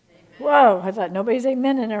amen. Whoa, I thought nobody's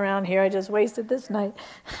amening around here. I just wasted this night.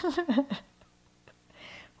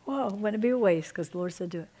 Whoa, wouldn't it be a waste because the Lord said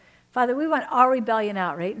do it. Father, we want our rebellion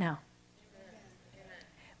out right now.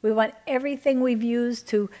 We want everything we've used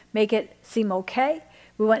to make it seem okay.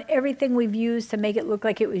 We want everything we've used to make it look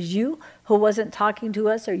like it was you who wasn't talking to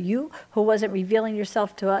us or you who wasn't revealing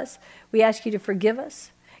yourself to us. We ask you to forgive us.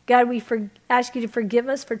 God, we ask you to forgive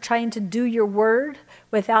us for trying to do your word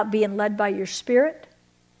without being led by your spirit.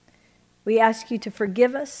 We ask you to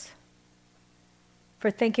forgive us for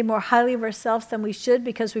thinking more highly of ourselves than we should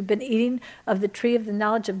because we've been eating of the tree of the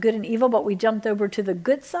knowledge of good and evil, but we jumped over to the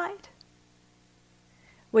good side,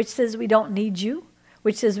 which says we don't need you,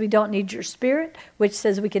 which says we don't need your spirit, which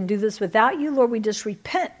says we can do this without you. Lord, we just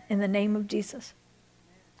repent in the name of Jesus.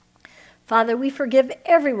 Father, we forgive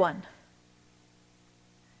everyone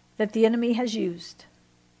that the enemy has used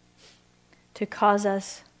to cause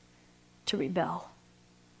us to rebel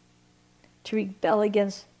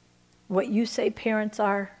against what you say parents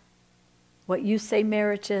are, what you say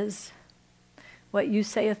marriage is, what you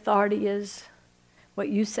say authority is, what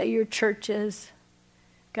you say your church is.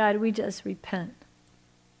 God, we just repent.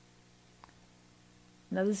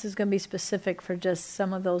 Now, this is going to be specific for just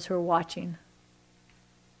some of those who are watching.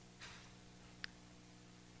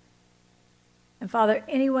 And Father,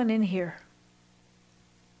 anyone in here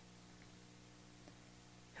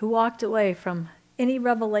who walked away from any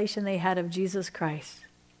revelation they had of Jesus Christ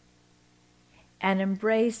and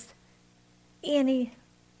embraced any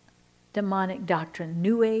demonic doctrine,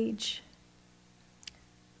 New Age,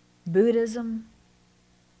 Buddhism,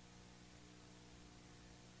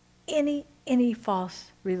 any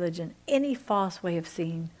false religion, any false way of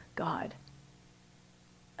seeing God,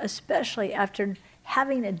 especially after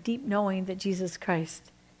having a deep knowing that Jesus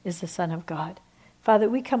Christ is the Son of God. Father,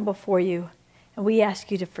 we come before you and we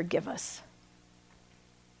ask you to forgive us.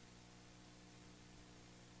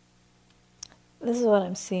 This is what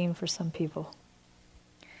I'm seeing for some people.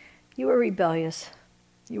 You were rebellious.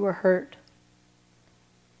 You were hurt.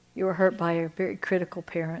 You were hurt by a very critical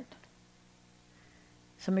parent.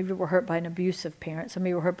 Some of you were hurt by an abusive parent. Some of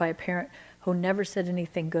you were hurt by a parent who never said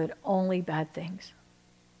anything good, only bad things.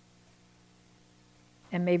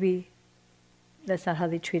 And maybe that's not how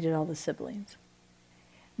they treated all the siblings.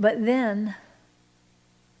 But then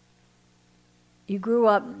you grew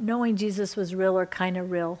up knowing Jesus was real or kind of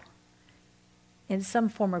real in some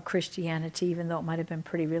form of Christianity, even though it might have been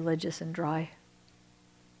pretty religious and dry.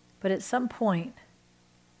 But at some point,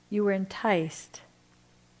 you were enticed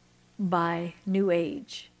by New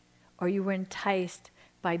Age, or you were enticed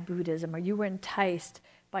by Buddhism, or you were enticed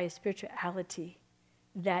by a spirituality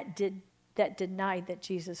that denied that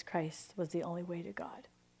Jesus Christ was the only way to God.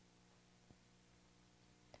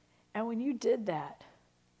 And when you did that,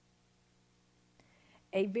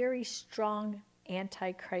 a very strong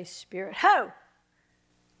antichrist spirit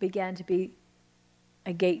began to be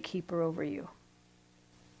a gatekeeper over you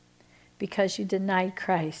because you denied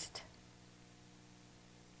Christ.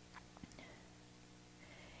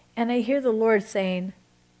 And I hear the Lord saying,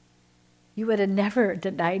 you would have never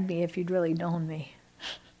denied me if you'd really known me.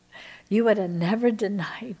 You would have never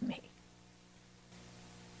denied me.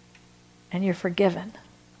 And you're forgiven.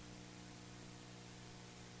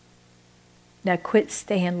 Now quit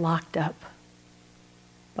staying locked up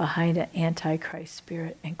behind an antichrist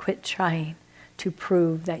spirit and quit trying to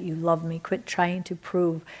prove that you love me. Quit trying to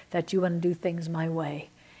prove that you want to do things my way.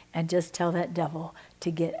 And just tell that devil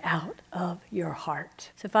to get out of your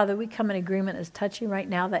heart. So, Father, we come in agreement as touching right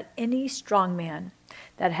now that any strong man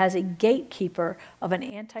that has a gatekeeper of an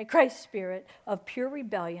antichrist spirit of pure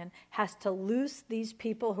rebellion has to loose these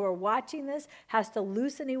people who are watching this, has to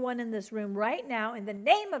loose anyone in this room right now in the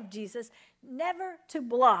name of Jesus, never to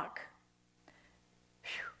block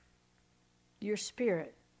your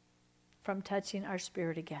spirit from touching our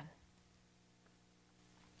spirit again.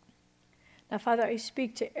 Now, Father, I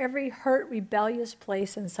speak to every hurt, rebellious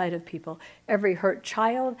place inside of people. Every hurt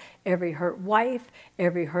child, every hurt wife,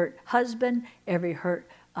 every hurt husband, every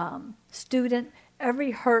hurt student,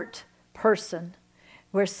 every hurt person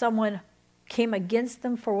where someone came against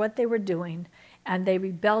them for what they were doing and they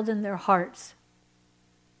rebelled in their hearts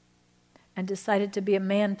and decided to be a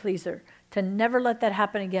man-pleaser, to never let that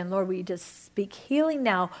happen again. Lord, we just speak healing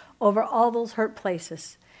now over all those hurt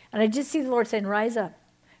places. And I just see the Lord saying, rise up.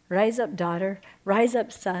 Rise up, daughter. Rise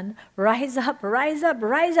up, son. Rise up, rise up,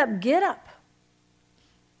 rise up. Get up.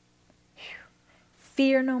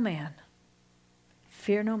 Fear no man.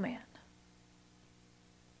 Fear no man.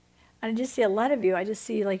 And I just see a lot of you, I just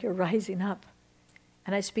see like you're rising up.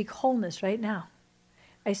 And I speak wholeness right now.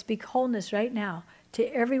 I speak wholeness right now to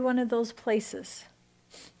every one of those places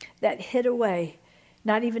that hid away,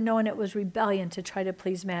 not even knowing it was rebellion to try to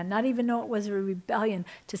please man, not even know it was a rebellion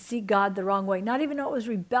to see God the wrong way, not even know it was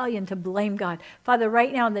rebellion to blame God. Father,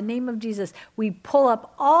 right now in the name of Jesus, we pull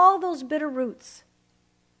up all those bitter roots,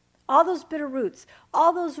 all those bitter roots,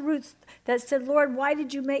 all those roots that said, Lord, why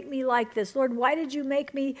did you make me like this? Lord, why did you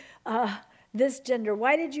make me this gender?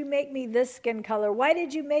 Why did you make me this skin color? Why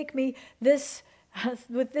did you make me this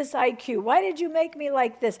with this IQ? Why did you make me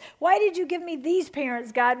like this? Why did you give me these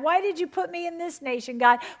parents, God? Why did you put me in this nation,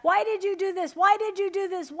 God? Why did you do this? Why did you do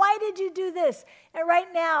this? Why did you do this? And right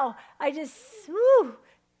now, I hear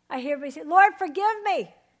everybody say, Lord, forgive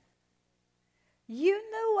me. You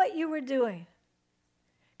knew what you were doing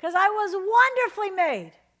because I was wonderfully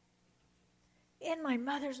made in my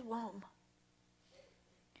mother's womb.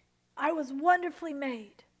 I was wonderfully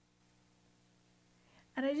made.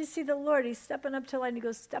 And I just see the Lord, he's stepping up to the line, and he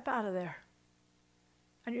goes, step out of there.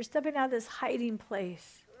 And you're stepping out of this hiding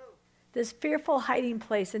place, this fearful hiding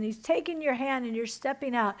place. And he's taking your hand and you're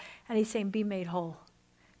stepping out and he's saying, be made whole,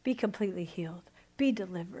 be completely healed, be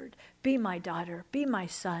delivered, be my daughter, be my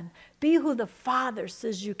son, be who the Father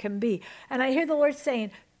says you can be. And I hear the Lord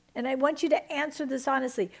saying, and I want you to answer this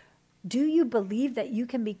honestly, do you believe that you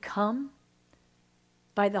can become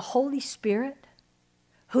by the Holy Spirit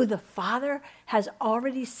who the Father has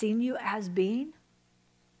already seen you as being?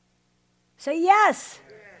 Say yes.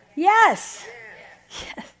 Yes.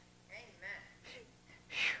 Yes.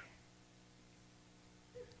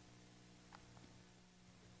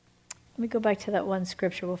 Let me go back to that one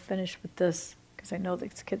scripture. We'll finish with this because I know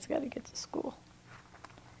these kids got to get to school.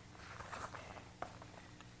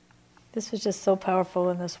 This was just so powerful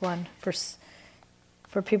in this one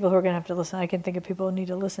for people who are going to have to listen. I can think of people who need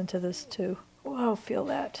to listen to this too. Whoa, feel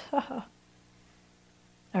that. All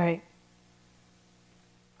right.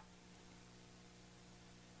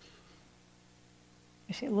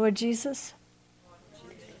 You say, Lord Jesus,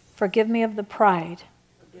 forgive me of the pride.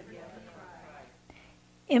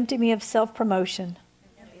 Empty me of self-promotion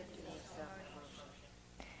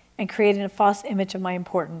and creating a false image of my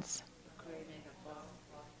importance.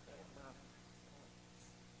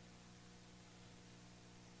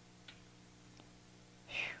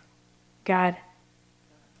 God,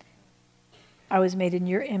 I was made in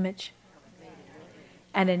your image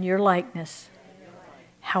and in your likeness.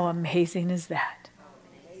 How amazing is that?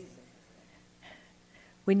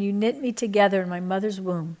 When you knit me together in my mother's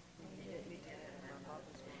womb,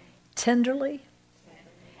 tenderly,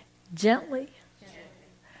 gently,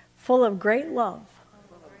 full of great love,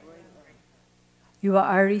 you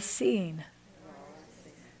are already seeing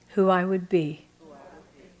who I would be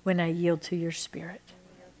when I yield to your Spirit.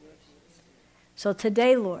 So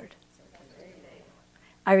today, Lord,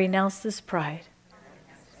 I renounce this pride,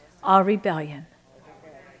 all rebellion.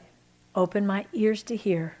 Open my ears to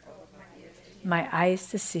hear, my eyes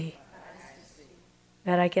to see,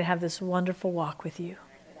 that I can have this wonderful walk with you.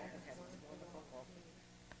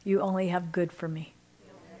 You only have good for me.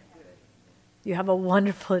 You have a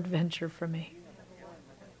wonderful adventure for me.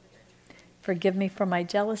 Forgive me for my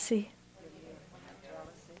jealousy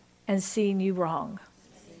and seeing you wrong.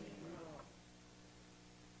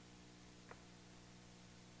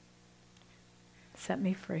 Set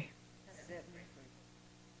me free.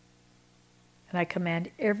 And I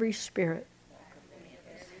command every spirit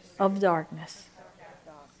of darkness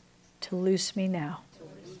to to loose me now.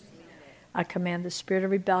 I command the spirit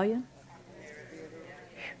of rebellion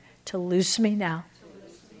to loose me now.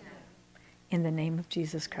 In the name of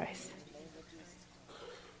Jesus Christ.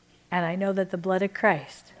 And I know that the blood of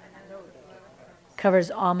Christ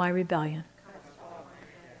covers all my rebellion.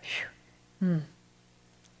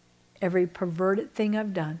 Every perverted thing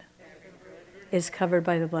I've done is covered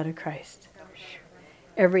by the blood of Christ.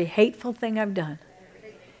 Every hateful thing I've done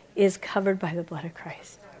is covered by the blood of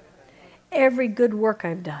Christ. Every good work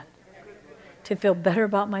I've done to feel better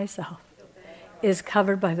about myself is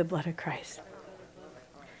covered by the blood of Christ.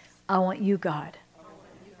 I want you, God,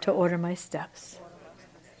 to order my steps,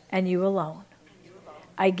 and you alone.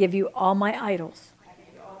 I give you all my idols,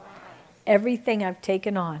 everything I've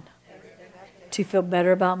taken on to feel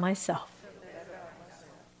better about myself.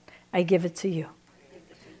 I give it to you.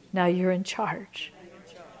 Now you're in charge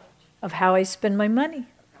of how I spend my money,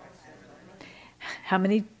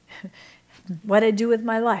 what I do with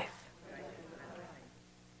my life,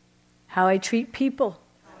 how I treat people,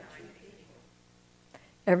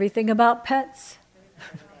 everything about pets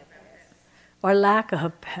or lack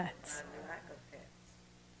of pets,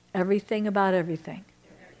 everything about everything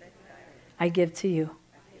I give to you.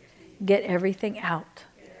 Get everything out.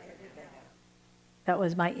 That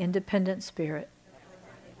was my independent spirit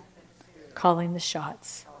calling the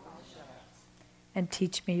shots. And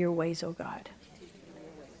teach me your ways, O God.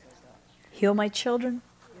 Heal my children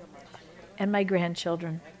and my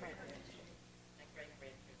grandchildren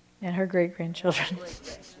and her great-grandchildren.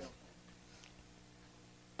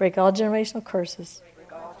 Break all generational curses.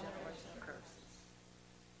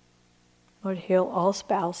 Lord, heal all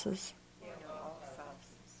spouses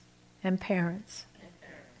and parents.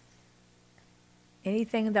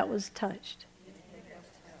 Anything that was touched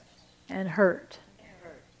and hurt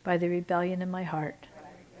by the rebellion in my heart,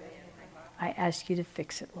 I ask you to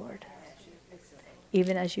fix it, Lord.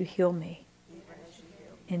 Even as you heal me.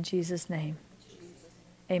 In Jesus' name.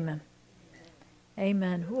 Amen.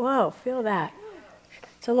 Amen. Whoa, feel that.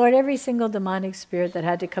 So, Lord, every single demonic spirit that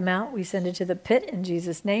had to come out, we send it to the pit in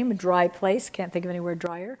Jesus' name, a dry place. Can't think of anywhere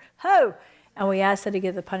drier. Ho! And we ask that he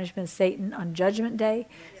get the punishment of Satan on Judgment Day.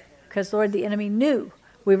 Because, Lord, the enemy knew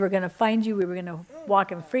we were going to find you, we were going to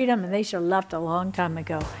walk in freedom, and they should have left a long time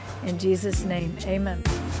ago. In Jesus' name, amen.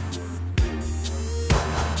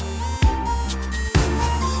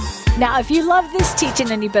 Now, if you love this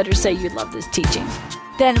teaching, and you better say you love this teaching,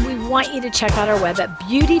 then we want you to check out our web at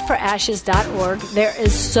beautyforashes.org. There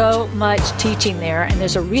is so much teaching there, and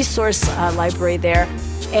there's a resource library there.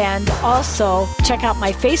 And also check out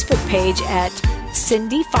my Facebook page at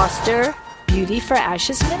Cindy Foster Beauty for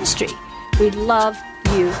Ashes Ministry. We'd love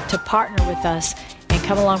you to partner with us and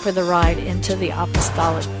come along for the ride into the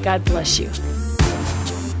apostolic. God bless you.